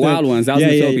 Yeah. you're oh, still- Wild Ones. That was in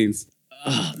the Philippines.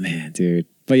 Oh man, dude.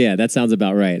 But yeah, that sounds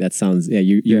about right. That sounds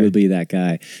you Yeah. will be that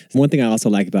guy. One thing I also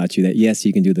like about you that yes,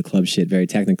 you can do the club shit very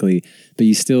technically, but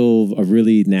you still are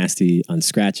really nasty on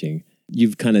scratching.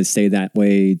 You've kind of stayed that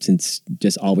way since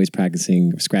just always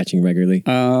practicing scratching regularly.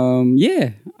 Yeah.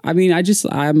 I mean,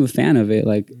 I'm a fan of it.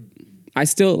 Like, I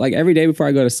still, like, every day before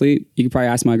I go to sleep, you can probably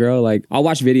ask my girl, like, I'll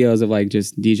watch videos of, like,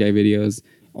 just DJ videos,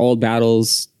 old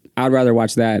battles. I'd rather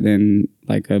watch that than,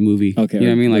 like, a movie. Okay. You know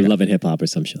what I mean? Like, Love and Hip Hop or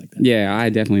some shit like that. yeah, I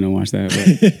definitely don't watch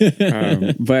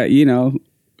that. But you know,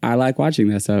 I like watching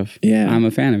that stuff. Yeah. I'm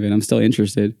a fan of it. I'm still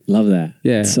interested. Love that.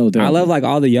 Yeah. It's so dope. I love, like,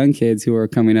 all the young kids who are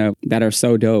coming up that are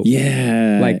so dope.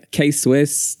 Yeah. Like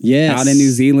K-Swiss Yes. out in New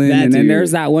Zealand. That And then dude.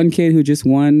 there's that one kid who just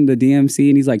won the DMC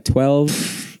and he's like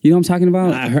 12. You know what I'm talking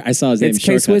about? I saw his name. It's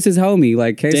K-Swiss's homie.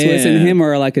 Like K-Swiss and Damn. him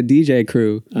are like a DJ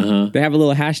crew. Uh-huh. They have a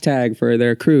little hashtag for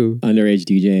their crew. Underage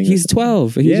DJing. He's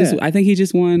 12. Yeah. I think he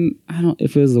just won, I don't know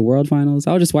if it was the World Finals.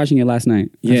 I was just watching it last night.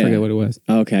 I Yeah. forget what it was.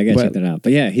 Okay, I gotta But- check that out.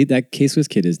 But yeah, that K-Swiss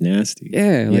kid is nasty.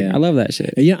 Yeah, like, I love that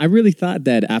shit. And yeah, I really thought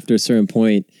that after a certain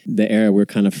point, the era we're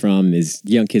kind of from is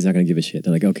young kids not gonna give a shit.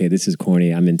 They're like, okay, this is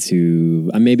corny. I'm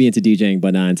maybe into DJing,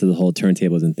 but not into the whole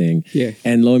turntables and thing. Yeah.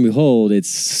 And lo and behold, it's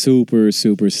super,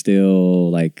 super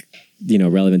still like,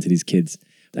 relevant to these kids.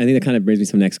 I think that kind of brings me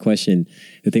to the next question,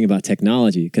 the thing about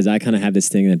technology, because I kind of have this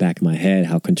thing in the back of my head,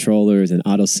 how controllers and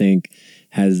auto sync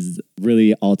has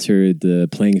really altered the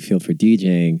playing field for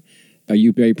DJing. Are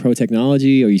you very pro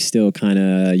technology or are you still kind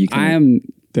of... I am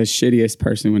the shittiest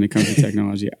person when it comes to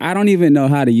technology. I don't even know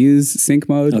how to use sync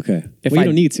mode. Okay. If Well, you I-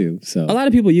 don't need to, so... A lot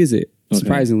of people use it, Okay.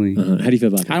 surprisingly. Uh-huh. How do you feel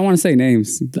about I that? don't want to say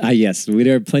names, Yes,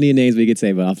 there are plenty of names we could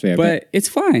say, but off air. but it's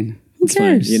fine. Who it's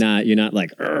fine. cares? You're not like,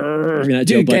 "Arr," you're not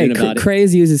Joe Dude, Budden about it.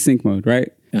 Craze uses sync mode, right?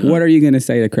 Uh-huh. What are you going to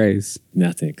say to Craze?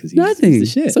 Nothing, because Nothing.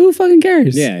 he's the shit. So who fucking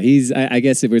cares? Yeah, I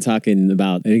guess if we're talking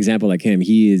about an example like him,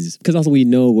 he is, because also we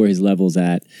know where his level's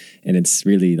at, and it's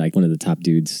really like one of the top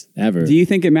dudes ever. Do you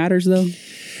think it matters though? Do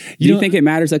you know- think it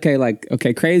matters?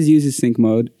 Okay, Craze uses sync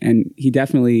mode, and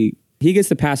he gets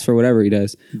the pass for whatever he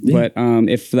does. Yeah. But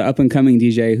if the up and coming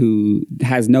DJ who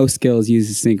has no skills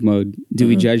uses sync mode, do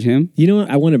we judge him? You know what?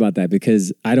 I wonder about that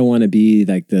because I don't want to be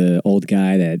like the old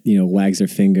guy that, wags their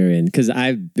finger and because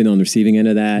I've been on the receiving end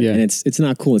of that Yeah. and it's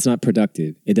not cool. It's not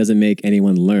productive. It doesn't make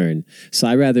anyone learn. So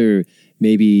I'd rather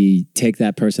maybe take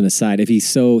that person aside. If he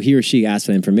or she asks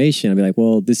for information, I'll be like,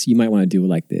 well, you might want to do it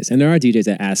like this. And there are DJs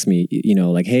that ask me,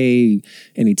 like, hey,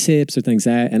 any tips or things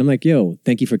like that? And I'm like, yo,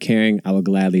 thank you for caring. I will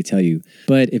gladly tell you.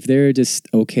 But if they're just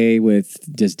okay with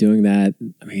just doing that,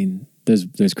 I mean,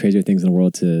 there's crazier things in the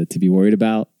world to be worried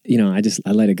about.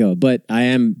 I let it go. But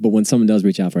when someone does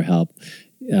reach out for help,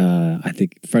 I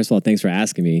think, first of all, thanks for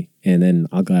asking me. And then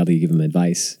I'll gladly give them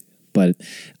advice. But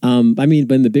but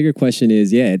the bigger question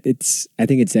is, I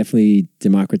think it's definitely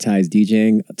democratized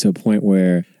DJing to a point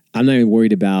where I'm not even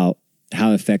worried about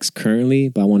how it affects currently,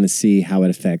 but I want to see how it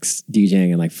affects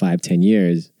DJing in like 5-10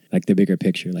 years, like the bigger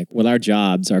picture. Like, will our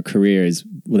jobs, our careers,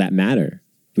 will that matter?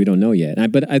 We don't know yet.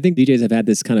 But I think DJs have had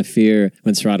this kind of fear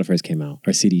when Serato first came out,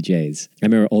 or CDJs. I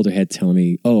remember older head telling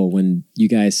me, oh, when you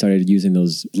guys started using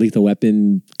those Lethal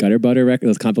Weapon Gutter Butter records,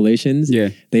 those compilations,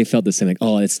 they felt the same, like,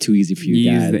 oh, it's too easy for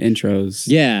you guys. Use the intros.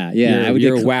 Yeah.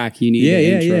 You're whack. You need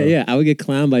the intro. Yeah. I would get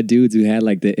clowned by dudes who had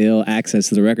like the ill access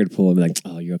to the record pool and be like,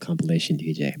 oh, you're a compilation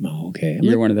DJ. Oh, okay.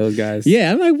 You're one of those guys.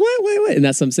 Yeah. I'm like, what? And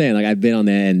that's what I'm saying. Like, I've been on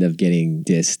the end of getting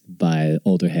dissed by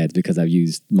older heads because I've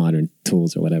used modern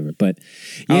tools or whatever. But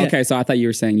yeah. Oh, okay, so I thought you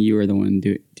were saying you were the one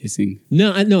dissing.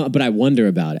 No, I know, but I wonder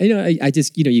about it. I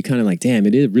just, you kind of like, damn,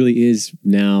 it really is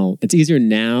now. It's easier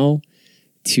now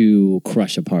to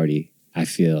crush a party. I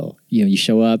feel, you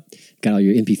show up, got all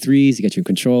your MP3s, you got your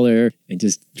controller, and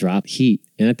just drop heat.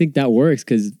 And I think that works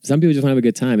because some people just want to have a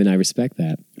good time, and I respect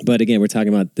that. But again, we're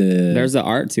talking about there's the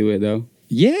art to it, though.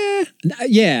 Yeah.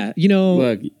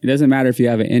 Look, it doesn't matter if you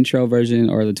have an intro version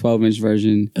or the 12-inch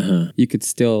version. You could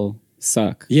still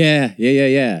suck. Yeah.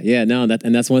 No,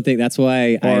 that's one thing. That's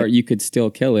why. You could still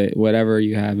kill it, whatever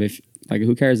you have. If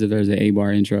who cares if there's an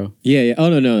A-bar intro? Yeah.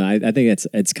 Oh no. I think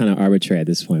it's kind of arbitrary at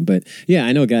this point. But yeah,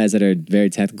 I know guys that are very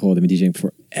technical. They've been DJing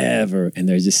forever, and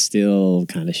they're just still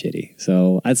kind of shitty.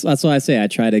 So that's why I say I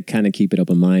try to kind of keep it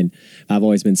open mind. I've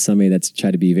always been somebody that's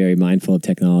tried to be very mindful of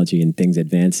technology and things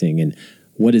advancing, and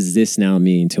what does this now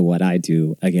mean to what I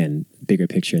do? Again, bigger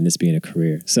picture, and this being a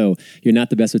career. So you're not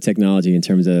the best with technology in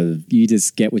terms of you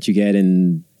just get what you get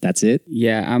and that's it?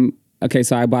 Yeah,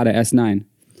 so I bought an S9.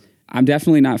 I'm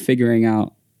definitely not figuring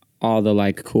out all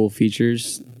the cool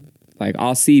features. Like,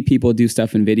 I'll see people do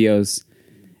stuff in videos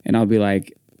and I'll be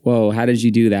like, whoa, how did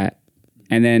you do that?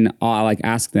 And then I'll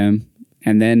ask them,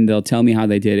 and then they'll tell me how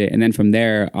they did it. And then from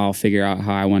there, I'll figure out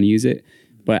how I want to use it.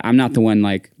 But I'm not the one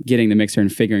getting the mixer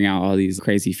and figuring out all these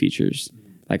crazy features.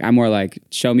 I'm more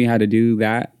show me how to do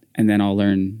that, and then I'll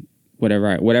learn whatever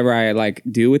I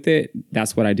do with it.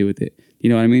 That's what I do with it. You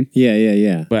know what I mean?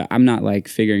 Yeah. But I'm not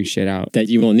figuring shit out that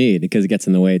you won't need because it gets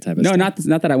in the way type of stuff. No,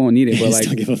 not that I won't need it,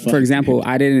 but for example,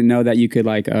 I didn't know that you could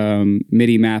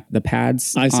MIDI map the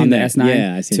pads on the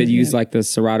S9 to use the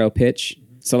Serato pitch.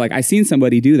 So I seen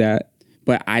somebody do that,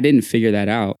 but I didn't figure that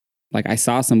out. I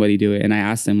saw somebody do it and I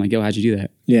asked them yo, how'd you do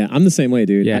that? Yeah, I'm the same way,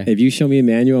 dude. Yeah. If you show me a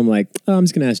manual, I'm like, oh, I'm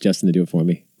just going to ask Justin to do it for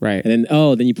me. Right. And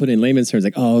then you put it in layman's terms,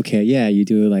 oh, okay, yeah, you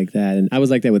do it like that. And I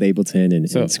was like that with Ableton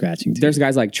and scratching too. There's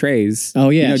guys like Trays.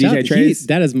 Oh yeah, DJ Trays.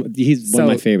 He's one of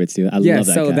my favorites, dude. I love that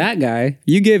guy. So that guy,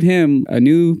 you give him a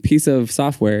new piece of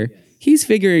software, he's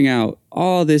figuring out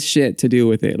all this shit to do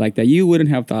with it, that you wouldn't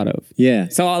have thought of. Yeah.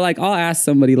 So I'll ask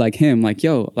somebody like him,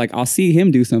 yo, I'll see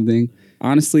him do something.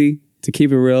 Honestly, to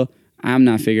keep it real, I'm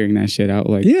not figuring that shit out.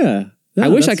 Yeah. No, I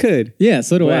wish I could. Yeah,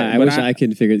 so do I. I wish I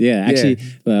could figure it. Yeah, actually,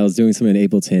 I was doing something in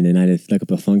Ableton and I had to look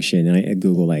up a function and I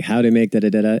Google how to make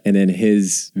da-da-da-da, and then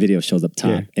his video shows up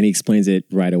top and he explains it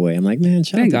right away. I'm like, man,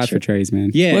 thank God for Trays,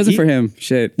 man. Yeah. It wasn't for him.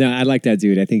 Shit. No, I like that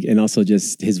dude. I think, and also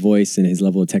just his voice and his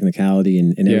level of technicality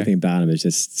and everything about him is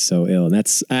just so ill. And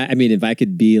that's, if I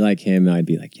could be like him, I'd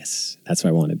be like, yes, that's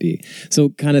where I want to be. So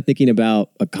kind of thinking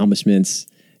about accomplishments,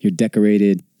 you're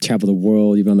decorated, travel the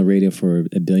world, you've been on the radio for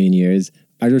 1 billion years.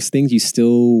 Are there things you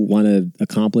still want to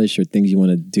accomplish or things you want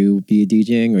to do via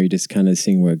DJing, or you're just kind of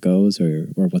seeing where it goes, or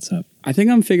what's up? I think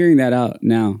I'm figuring that out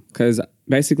now, because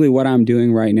basically what I'm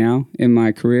doing right now in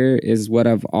my career is what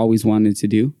I've always wanted to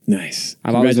do. Nice.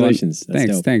 Congratulations.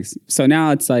 Thanks. So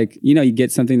now it's you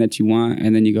get something that you want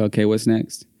and then you go, okay, what's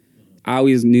next? I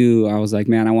always knew, I was like,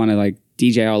 man, I want to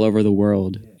DJ all over the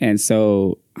world. And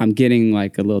so I'm getting a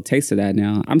little taste of that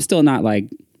now. I'm still not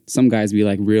some guys be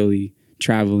really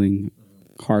traveling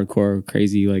hardcore,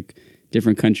 crazy,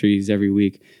 different countries every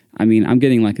week. I'm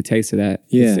getting a taste of that.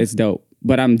 Yeah. It's dope.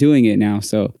 But I'm doing it now.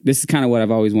 So this is kind of what I've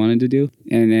always wanted to do.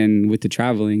 And then with the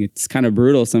traveling, it's kind of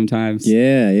brutal sometimes.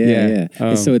 Yeah.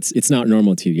 So it's not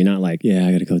normal to you. You're not I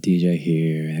got to go DJ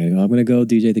here. I'm going to go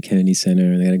DJ at the Kennedy Center.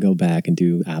 And I got to go back and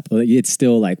do Apple. It's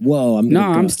still whoa,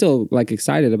 I'm still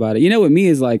excited about it. What me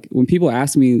is when people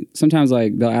ask me, sometimes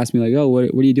they'll ask me oh,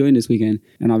 what are you doing this weekend?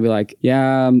 And I'll be like,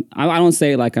 yeah, I don't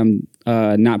say I'm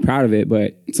not proud of it,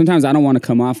 but sometimes I don't want to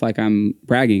come off like I'm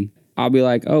bragging. I'll be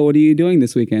like, oh, what are you doing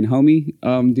this weekend, homie?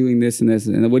 I'm doing this and this.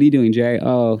 And what are you doing, Jay?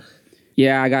 Oh,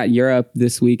 yeah, I got Europe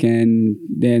this weekend,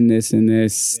 then this and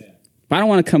this. Yeah. But I don't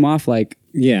want to come off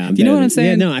yeah. You know what I'm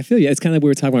saying? Yeah, no, I feel you. It's kind of like we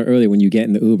were talking about earlier when you get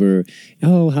in the Uber.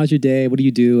 Oh, how's your day? What do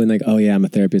you do? And oh, yeah, I'm a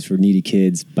therapist for needy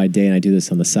kids by day, and I do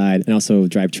this on the side. And also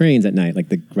drive trains at night,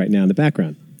 right now in the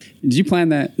background. Did you plan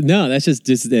that? No, that's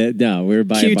just no. We're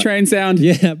by cue train sound.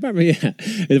 Yeah, probably. Yeah,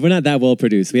 we're not that well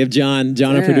produced. We have John,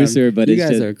 our producer, but you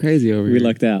guys are crazy over here. We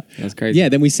lucked out. That's crazy. Yeah,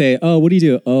 then we say, oh, what do you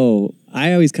do? Oh,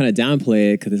 I always kind of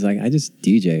downplay it because it's like, I just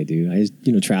DJ, dude. I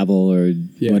just, travel or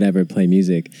whatever, play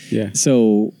music. Yeah.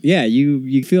 So, yeah,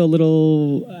 you feel a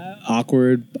little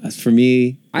awkward for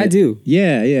me. I do.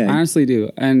 Yeah, yeah. I honestly do.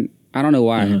 And I don't know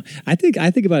why. Uh-huh. I think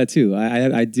about it too.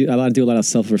 I do a lot of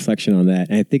self-reflection on that.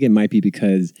 And I think it might be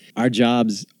because our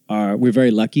jobs we're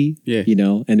very lucky,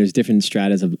 and there's different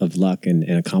stratas of luck and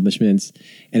accomplishments.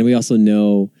 And we also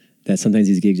know that sometimes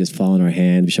these gigs just fall in our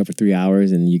hand. We show up for 3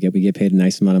 hours and we get paid a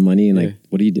nice amount of money, and like,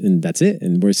 what do you do? And that's it.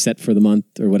 And we're set for the month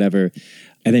or whatever.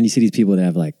 And then you see these people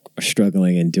that are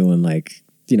struggling and doing like,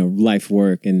 life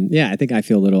work. And I think I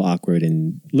feel a little awkward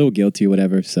and a little guilty or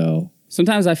whatever. So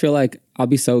sometimes I feel like I'll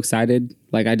be so excited.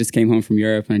 Like I just came home from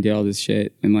Europe and I did all this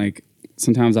shit. And like,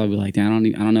 sometimes I'll be like, damn, I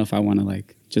don't know if I want to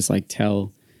like, just like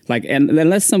tell, like, and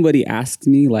unless somebody asks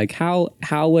me like, how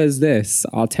was this?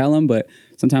 I'll tell them. But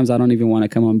sometimes I don't even want to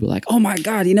come home and be like, oh my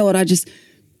God, you know what?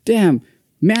 Damn,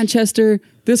 Manchester,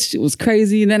 this shit was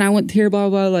crazy. And then I went here, blah,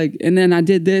 blah, like, and then I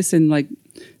did this. And like,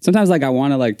 sometimes like I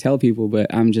want to like tell people,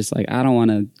 but I'm just like, I don't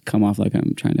want to come off like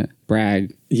I'm trying to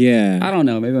brag. Yeah. I don't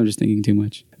know. Maybe I'm just thinking too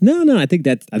much. No, I think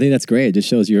that's great. It just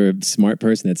shows you're a smart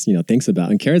person that's, thinks about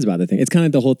and cares about the thing. It's kind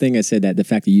of the whole thing I said, that the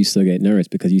fact that you still get nervous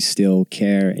because you still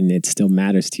care and it still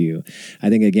matters to you. I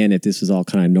think, again, if this was all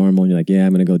kind of normal and you're like, yeah,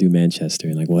 I'm going to go do Manchester,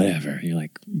 and like, whatever.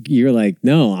 You're like,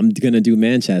 no, I'm going to do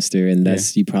Manchester. And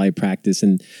that's, you probably practice.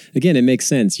 And again, it makes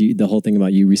sense. The whole thing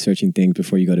about you researching things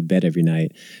before you go to bed every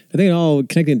night. I think it all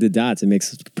connecting the dots, it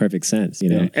makes perfect sense,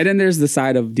 Yeah. And then there's the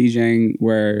side of DJing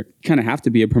where you kind of have to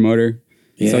be a promoter.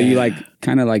 Yeah. So you like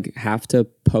kind of like have to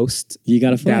post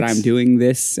that I'm doing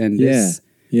this and this.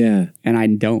 Yeah. And I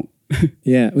don't.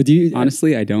 Yeah. Well, do you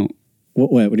honestly? I don't.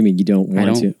 What do you mean you don't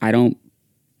want to? I don't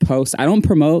post. I don't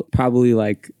promote. Probably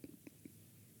like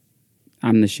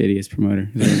I'm the shittiest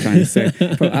promoter. Is what I'm trying to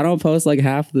say. I don't post like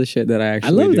half the shit that I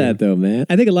actually. I love that though, man.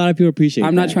 I think a lot of people appreciate.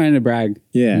 I'm not trying to brag.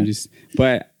 Yeah.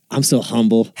 But I'm so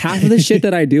humble. Half of the shit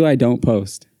that I do, I don't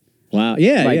post. Wow.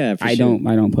 Yeah. Like, yeah. I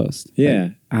don't post. Yeah.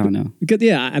 Like, I don't know. Because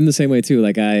I'm the same way too.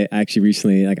 Like I actually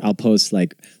recently, like I'll post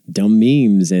like dumb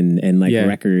memes and like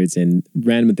records and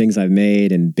random things I've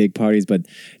made and big parties, but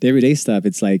the everyday stuff,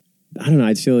 it's like, I don't know.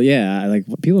 I feel, like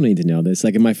people need to know this.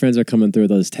 Like if my friends are coming through,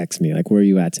 they'll just text me like, where are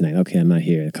you at tonight? Okay, I'm not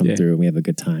here. Come through and we have a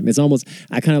good time. It's almost,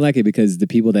 I kind of like it because the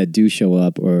people that do show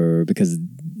up, or because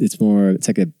it's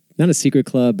like not a secret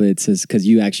club, but it's just because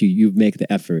you make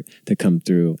the effort to come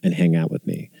through and hang out with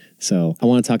me. So I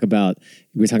want to talk about,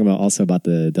 we're talking about also about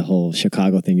the whole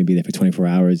Chicago thing. You'd be there for 24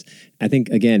 hours. I think,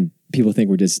 again, people think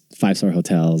we're just 5-star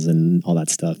hotels and all that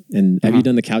stuff. And have you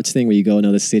done the couch thing where you go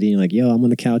another city and you're like, yo, I'm on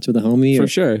the couch with a homie? For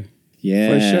sure.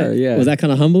 Yeah. For sure, yeah. Was that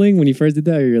kind of humbling when you first did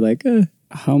that? Or you're like,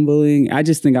 Humbling. I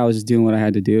just think I was just doing what I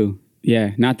had to do.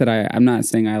 Yeah. Not that I'm not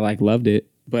saying I like loved it,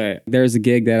 but there's a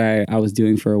gig that I was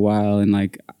doing for a while, and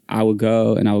like I would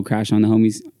go and I would crash on the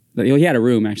homies. He had a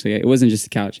room, actually. It wasn't just a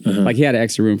couch. Like he had an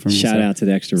extra room for me. Shout out to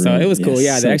the extra room. So it was cool.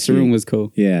 Yeah, the extra room was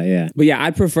cool. Yeah, yeah. But yeah,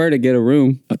 I'd prefer to get a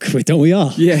room. Okay, don't we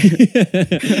all? Yeah.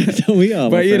 Don't we all?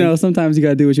 But sometimes you got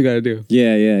to do what you got to do.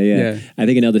 Yeah. I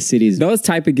think in other cities, those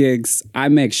type of gigs, I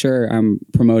make sure I'm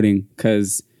promoting,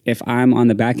 because if I'm on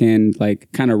the back end,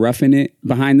 like kind of roughing it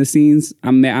behind the scenes,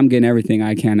 I'm getting everything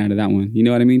I can out of that one. You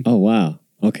know what I mean? Oh, wow.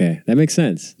 Okay, that makes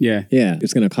sense. Yeah. Yeah,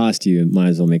 it's going to cost you. Might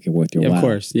as well make it worth your while. Of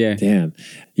course, yeah. Damn.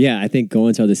 Yeah, I think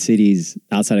going to other cities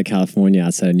outside of California,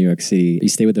 outside of New York City, you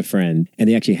stay with a friend and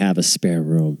they actually have a spare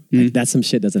room. Like, that's some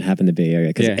shit doesn't happen in the Bay Area,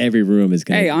 because every room is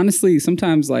going to... Hey, honestly,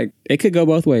 sometimes like it could go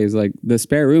both ways. Like the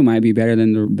spare room might be better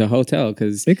than the hotel,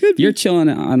 because you're chilling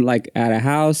on like at a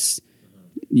house.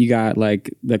 You got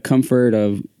like the comfort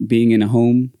of being in a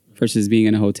home versus being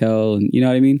in a hotel, and you know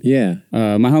what I mean? Yeah.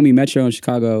 My homie Metro in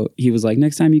Chicago, he was like,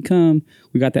 next time you come,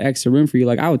 we got the extra room for you.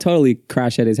 Like, I would totally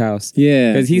crash at his house.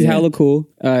 Yeah. Because he's hella cool.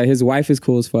 His wife is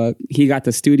cool as fuck. He got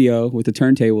the studio with the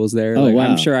turntables there. Oh, like, wow.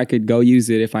 I'm sure I could go use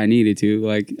it if I needed to.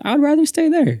 Like, I'd rather stay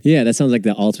there. Yeah, that sounds like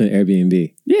the ultimate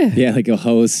Airbnb. Yeah. Yeah, like a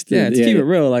host. Yeah, to keep it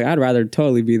real, like, I'd rather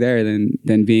totally be there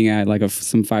than being at like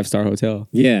some 5-star hotel.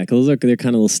 Yeah, because they're kind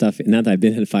of little stuff. Not that I've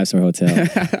been in a 5-star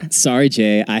hotel. Sorry,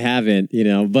 Jay, I haven't,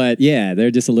 but yeah,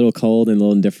 they're just a little cold and a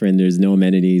little indifferent. There's no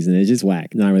amenities and it's just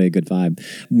whack. Not really a good vibe.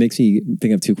 Makes me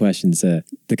think of two questions. The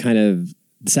kind of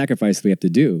sacrifice we have to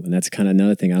do. And that's kind of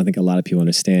another thing. I don't think a lot of people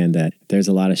understand, that there's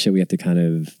a lot of shit we have to kind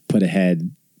of put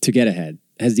ahead to get ahead.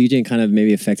 Has DJing kind of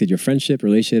maybe affected your friendship,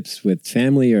 relationships with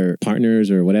family or partners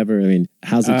or whatever? I mean,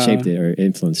 how's it shaped it or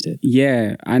influenced it?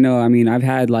 Yeah, I know. I mean, I've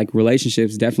had like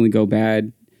relationships definitely go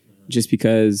bad just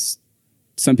because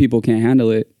some people can't handle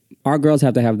it. Our girls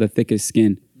have to have the thickest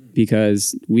skin,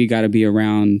 because we got to be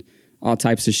around all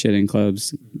types of shit in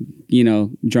clubs.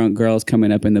 drunk girls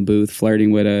coming up in the booth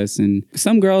flirting with us. And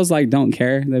some girls like don't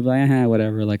care. They're like,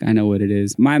 whatever. Like, I know what it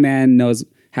is. My man knows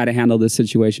how to handle this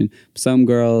situation. Some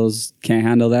girls can't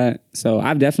handle that. So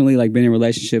I've definitely like been in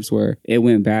relationships where it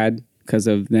went bad because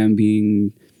of them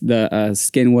being the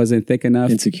skin wasn't thick enough.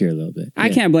 Insecure a little bit. I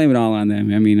can't blame it all on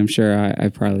them. I mean, I'm sure I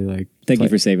probably like. Thank you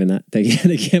for saving that.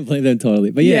 I can't blame them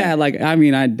totally. But yeah, like, I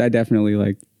mean, I definitely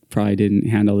like probably didn't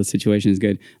handle the situation as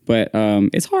good, but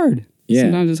it's hard. Yeah.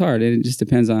 Sometimes it's hard. It just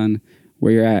depends on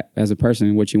where you're at as a person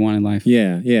and what you want in life.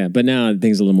 Yeah. But now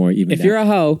things are a little more even. If you're a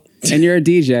hoe and you're a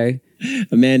DJ,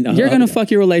 you're going to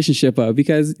fuck your relationship up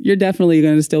because you're definitely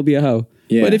going to still be a hoe.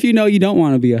 Yeah. But if you know you don't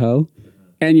want to be a hoe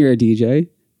and you're a DJ,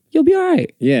 you'll be all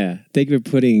right. Yeah. Thank you for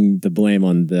putting the blame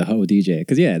on the hoe DJ.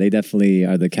 Because, they definitely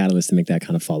are the catalyst to make that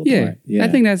kind of fall apart. Yeah. I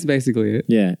think that's basically it.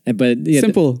 Yeah. But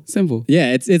simple.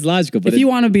 Yeah, it's logical. But if you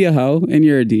want to be a hoe and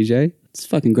you're a DJ, it's a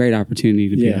fucking great opportunity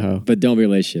to be a hoe. But don't be in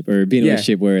a relationship or be in a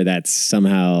relationship where that's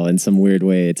somehow in some weird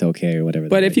way it's okay or whatever.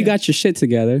 But if you got your shit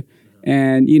together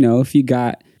and, if you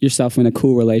got yourself in a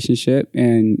cool relationship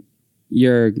and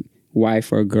your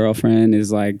wife or girlfriend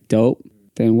is like dope,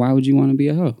 then why would you want to be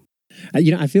a hoe?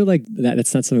 I feel like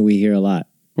that's not something we hear a lot.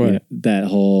 What? That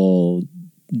whole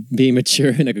being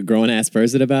mature and like a grown-ass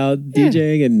person about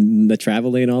DJing and the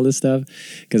traveling and all this stuff.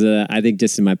 Because I think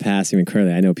just in my past, even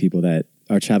currently, I know people that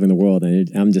are traveling the world and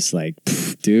I'm just like,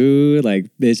 dude, like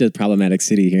it's just problematic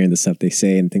city hearing the stuff they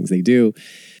say and things they do.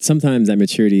 Sometimes that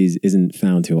maturity isn't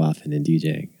found too often in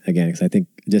DJing. Again, because I think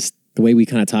just the way we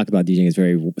kind of talk about DJing is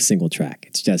very single track.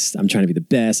 It's just, I'm trying to be the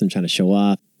best. I'm trying to show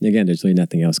off. And again, there's really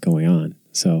nothing else going on.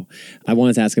 So I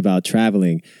wanted to ask about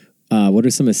traveling. What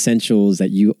are some essentials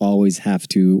that you always have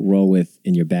to roll with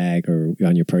in your bag or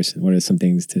on your person? What are some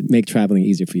things to make traveling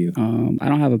easier for you? I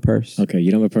don't have a purse. Okay,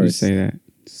 you don't have a purse. Just say that.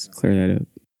 Just clear that up.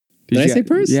 Did I say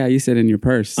purse? Yeah, you said in your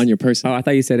purse. On your person. Oh, I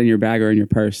thought you said in your bag or in your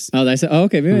purse. Oh, I said. Oh,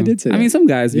 okay, maybe I did say that. I mean, some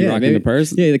guys be rocking the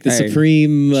purse. Yeah, like the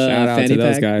Supreme shout out fanny to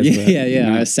those pack. guys.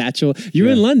 Yeah. A satchel. You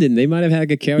were in London. They might have had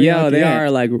like a carry. Yeah, they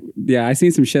are like. Yeah, I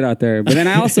seen some shit out there. But then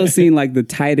I also seen like the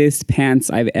tightest pants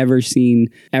I've ever seen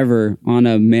on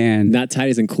a man. Not tight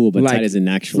as in cool, but tight as in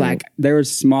actual. Like they were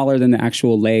smaller than the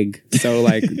actual leg. So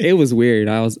like it was weird.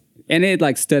 And it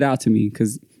like stood out to me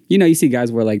because you see guys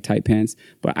wear like tight pants,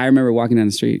 but I remember walking down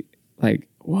the street like,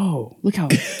 whoa, look how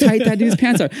tight that dude's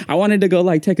pants are. I wanted to go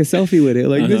like take a selfie with it.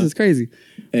 Like this is crazy.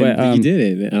 But you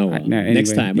did it. Oh, well. Anyway,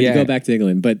 next time when you go back to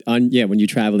England. But when you're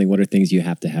traveling, what are things you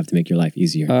have to make your life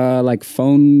easier? Like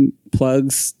phone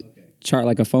plugs,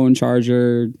 like a phone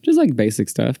charger, just like basic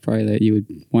stuff probably that you would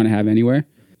want to have anywhere.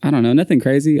 I don't know, nothing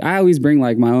crazy. I always bring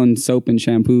like my own soap and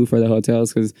shampoo for the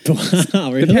hotels because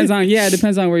really? it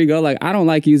depends on where you go. Like I don't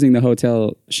like using the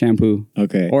hotel shampoo,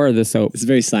 or the soap. It's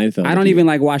very Seinfeld. I don't even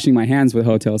like washing my hands with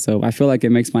hotel soap. I feel like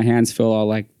it makes my hands feel all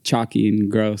like chalky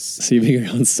and gross. So you bring your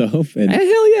own soap?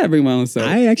 Hell yeah, I bring my own soap.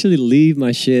 I actually leave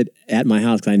my shit at my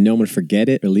house because I know I'm gonna forget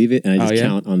it or leave it, and I just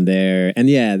count on there. And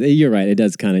yeah, you're right. It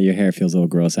does kind of your hair feels a little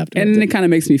gross after. And it kind of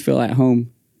makes me feel at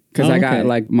home because I got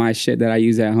like my shit that I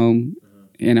use at home.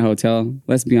 In a hotel,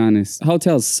 let's be honest,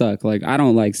 hotels suck. Like I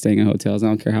don't like staying in hotels. I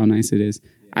don't care how nice it is.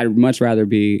 I'd much rather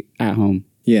be at home.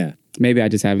 Yeah. Maybe I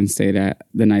just haven't stayed at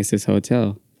the nicest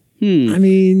hotel. I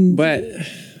mean, but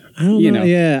I don't know.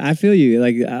 Yeah, I feel you.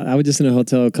 Like I was just in a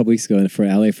hotel a couple weeks ago for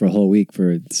LA for a whole week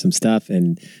for some stuff,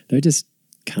 and they're just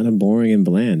kind of boring and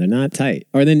bland. They're not tight.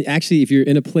 Or then actually, if you're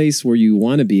in a place where you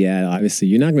want to be at, obviously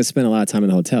you're not going to spend a lot of time in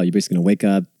the hotel. You're basically going to wake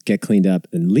up, get cleaned up,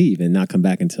 and leave, and not come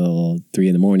back until 3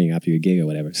 a.m. after your gig or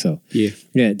whatever. So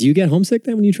yeah. Do you get homesick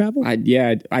then when you travel? I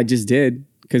just did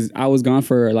because I was gone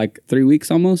for like 3 weeks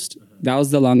almost. That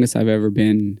was the longest I've ever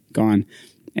been gone,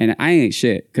 and I ain't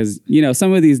shit because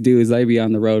some of these dudes they be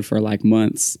on the road for like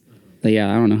months. But yeah,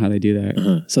 I don't know how they do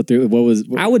that. So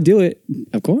I would do it,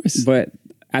 of course, but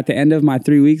at the end of my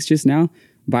 3 weeks just now,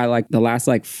 by like the last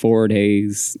like 4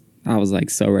 days, I was like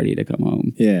so ready to come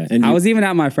home. Yeah. And I was even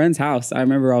at my friend's house. I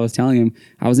remember I was telling him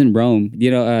I was in Rome.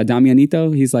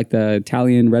 Damianito, he's like the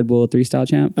Italian Red Bull 3-style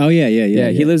champ. Oh, yeah.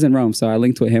 He lives in Rome. So I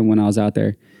linked with him when I was out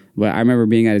there. But I remember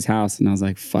being at his house and I was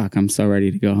like, fuck, I'm so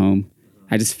ready to go home.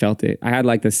 I just felt it. I had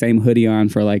like the same hoodie on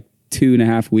for like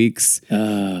 2.5 weeks.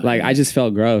 I just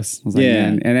felt gross. I was like,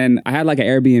 man. And then I had like an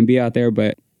Airbnb out there,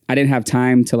 but I didn't have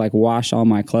time to like wash all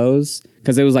my clothes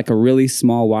because it was like a really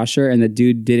small washer and the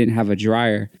dude didn't have a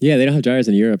dryer. Yeah, they don't have dryers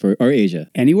in Europe or Asia.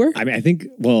 Anywhere? I mean, I think,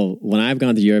 when I've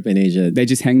gone to Europe and Asia, they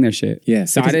just hang their shit. Yeah.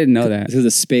 So I didn't know that. Because of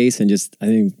the space and just, I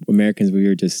think Americans, we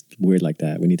were just weird like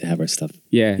that. We need to have our stuff.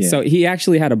 Yeah. So he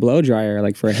actually had a blow dryer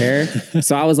like for hair.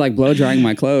 So I was like blow drying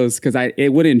my clothes because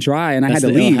it wouldn't dry and I had to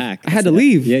leave. I had to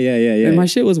leave. Yeah. And my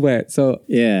shit was wet. So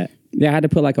yeah. Yeah, I had to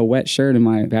put like a wet shirt in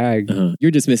my bag.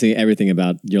 You're just missing everything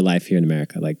about your life here in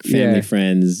America, like family, Yeah.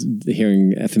 friends,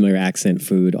 hearing a familiar accent,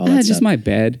 food, all that Just stuff. my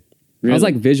bed. Really? I was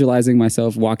like visualizing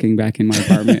myself walking back in my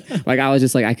apartment. Like I was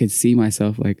just like, I could see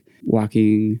myself like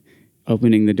walking,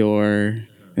 opening the door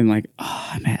and like, oh,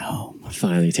 I'm at home.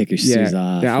 Finally, take your shoes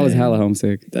off. Yeah, I was and- hella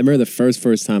homesick. I remember the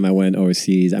first time I went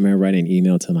overseas, I remember writing an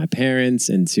email to my parents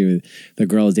and to the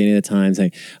girls dating at the time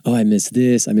saying, oh, I miss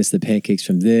this. I miss the pancakes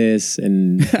from this.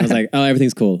 And I was like, oh,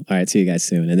 everything's cool. All right, see you guys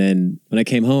soon. And then when I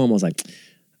came home, I was like,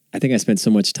 I think I spent so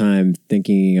much time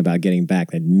thinking about getting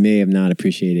back that I may have not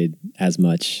appreciated as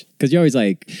much. Because you're always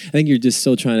like, I think you're just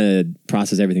still trying to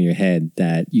process everything in your head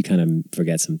that you kind of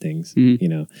forget some things, you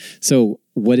know? So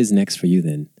what is next for you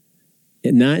then?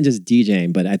 Not just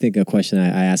DJing, but I think a question I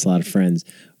ask a lot of friends,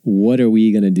 what are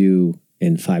we going to do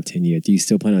in 5-10 years? Do you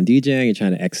still plan on DJing? You're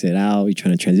trying to exit out? You're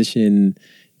trying to transition?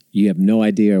 You have no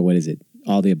idea, or what is it?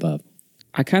 All the above.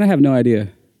 I kind of have no idea.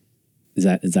 Is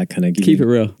that kind of Keep it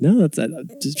real. No, that's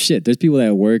just shit. There's people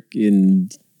that work in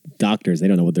doctors. They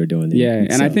don't know what they're doing. Yeah,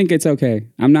 and I think it's okay.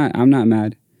 I'm not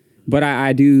mad, but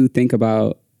I do think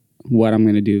about what I'm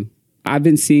gonna do. I've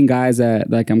been seeing guys that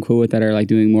like I'm cool with that are like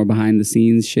doing more behind the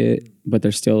scenes shit, but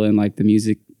they're still in like the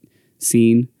music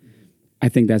scene. I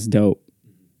think that's dope.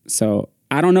 So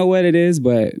I don't know what it is,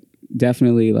 but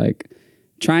definitely like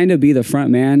trying to be the front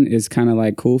man is kind of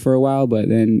like cool for a while. But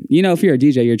then, you know, if you're a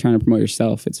DJ, you're trying to promote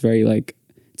yourself. It's very like,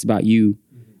 it's about you.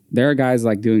 There are guys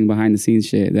like doing behind the scenes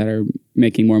shit that are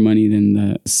making more money than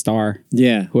the star.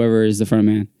 Yeah. Whoever is the front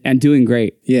man and doing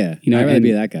great. Yeah. You know, I'd rather and-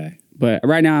 be that guy. But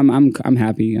right now I'm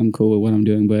happy. I'm cool with what I'm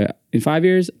doing. But in 5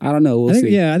 years, I don't know. We'll see.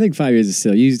 Yeah, I think 5 years is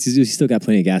still, you still got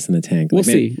plenty of gas in the tank. We'll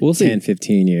maybe see. We'll see. 10,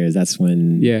 15 years, that's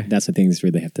when things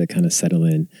really have to kind of settle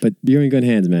in. But you're in good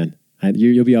hands, man.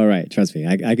 You'll be all right. Trust me.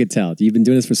 I could tell. You've been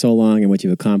doing this for so long and what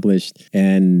you've accomplished.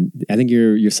 And I think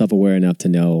you're self-aware enough to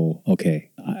know,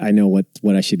 okay, I know what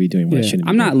I should be doing, what I shouldn't be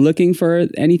I'm doing. not looking for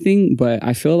anything, but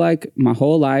I feel like my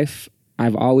whole life,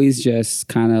 I've always just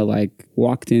kind of like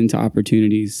walked into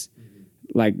opportunities.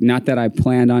 Like, not that I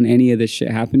planned on any of this shit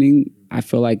happening. I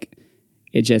feel like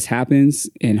it just happens.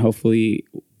 And hopefully,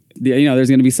 you know, there's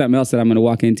going to be something else that I'm going to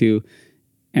walk into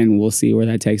and we'll see where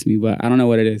that takes me. But I don't know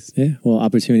what it is. Yeah. Well,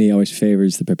 opportunity always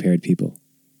favors the prepared people.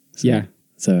 Yeah.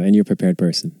 So, and you're a prepared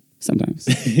person. Sometimes.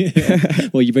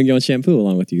 Well, you bring your own shampoo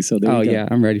along with you. So there you go. Yeah.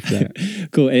 I'm ready for that.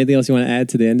 Cool. Anything else you want to add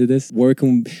to the end of this? Where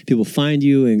can people find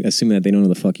you? And assuming that they don't know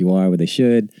the fuck you are, where they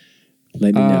should,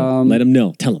 let me know. Let them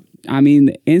know. Tell them. I mean,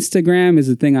 Instagram is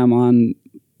the thing I'm on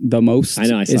the most. I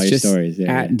know. I saw it's your just stories.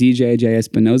 Yeah, at DJ J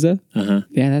Espinoza. Uh-huh.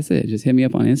 Yeah, that's it. Just hit me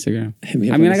up on Instagram. Hit me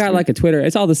up I mean, on I got Instagram. like a Twitter.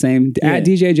 It's all the same. Yeah. At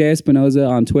DJ J Espinoza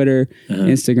on Twitter, Uh-huh.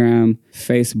 Instagram,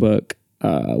 Facebook.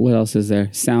 What else is there?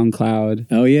 SoundCloud.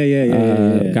 Oh,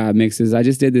 yeah. Got mixes. I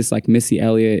just did this like Missy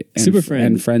Elliott and, Super Friend.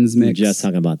 and Friends We were mix. just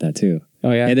talking about that too. Oh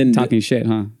yeah, And then talking shit,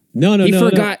 huh? No.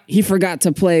 He forgot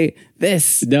to play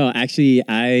this. No, actually,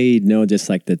 I know just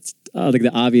like the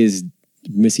obvious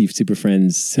Missy Super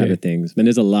Friends type of things. But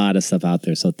there's a lot of stuff out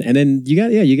there. So, and then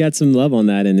you got some love on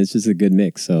that, and it's just a good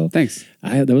mix. So Thanks.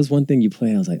 There was one thing you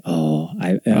played. I was like,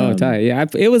 Tight. Yeah,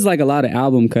 it was like a lot of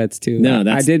album cuts too. No,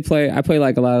 I did play. I played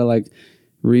like a lot of like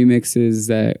remixes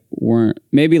that weren't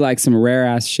maybe like some rare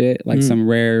ass shit, like some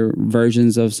rare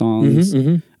versions of songs,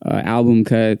 album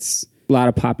cuts, a lot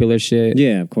of popular shit.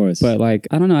 Yeah, of course. But like,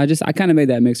 I don't know. I kind of made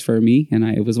that mix for me, and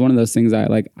it was one of those things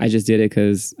I just did it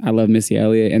because I love Missy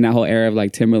Elliott and that whole era of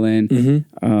like Timberland,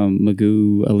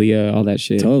 Magoo, Aaliyah, all that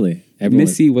shit. Totally. Everyone.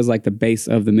 Missy was like the base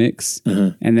of the mix,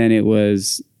 and then it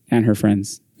was and her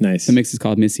friends. Nice. The mix is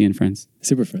called Missy and Friends.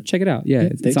 Super Friend. Check it out. Yeah,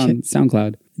 it's on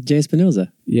SoundCloud. Jay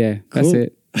Espinoza. Yeah, Cool. that's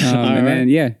it. And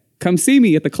then come see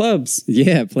me at the clubs.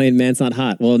 Yeah, playing Man's Not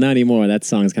Hot. Well, not anymore. That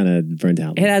song's kind of burnt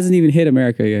out. It hasn't even hit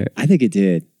America yet. I think it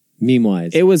did.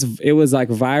 Meme-wise. It was like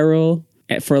viral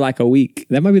for like a week.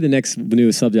 That might be the next new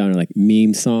subgenre, like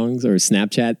meme songs or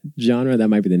Snapchat genre. That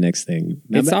might be the next thing.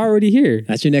 It's already here.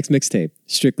 That's your next mixtape.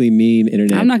 Strictly meme,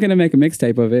 internet. I'm not gonna make a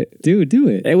mixtape of it. Dude, do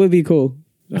it. It would be cool.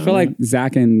 I feel like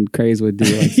Zach and Craze would do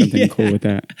like something cool with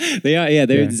that. They are,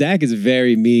 yeah. Zach is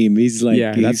very meme. He's like,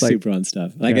 Yeah, he's that's like- super on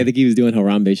stuff. Like, I think he was doing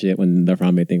Harambe shit when the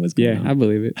Harambe thing was going Yeah, on. I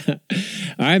believe it. All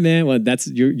right, man. Well,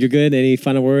 you're good. Any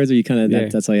final words, or you kind of Yeah.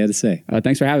 that's all you had to say?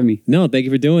 Thanks for having me. No, thank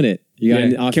you for doing it. You got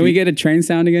Yeah. Can we get a train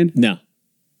sound again? No,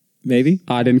 maybe.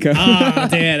 I didn't come. Oh,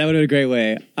 damn, that would have been a great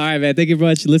way. All right, man. Thank you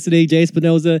very much for listening. Jay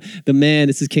Espinoza, the man.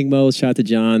 This is King Mo. Shout out to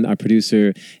John, our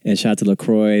producer, and shout out to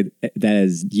LaCroix that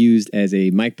is used as a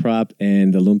mic prop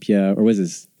and the Lumpia, or what is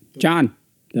this? John,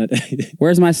 Not-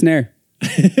 where's my snare?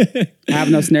 I have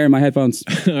no snare in my headphones.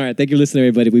 All right. Thank you for listening,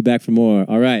 everybody. We'll be back for more.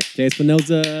 All right. Jay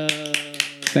Espinoza.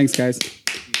 Thanks, guys.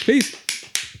 Peace.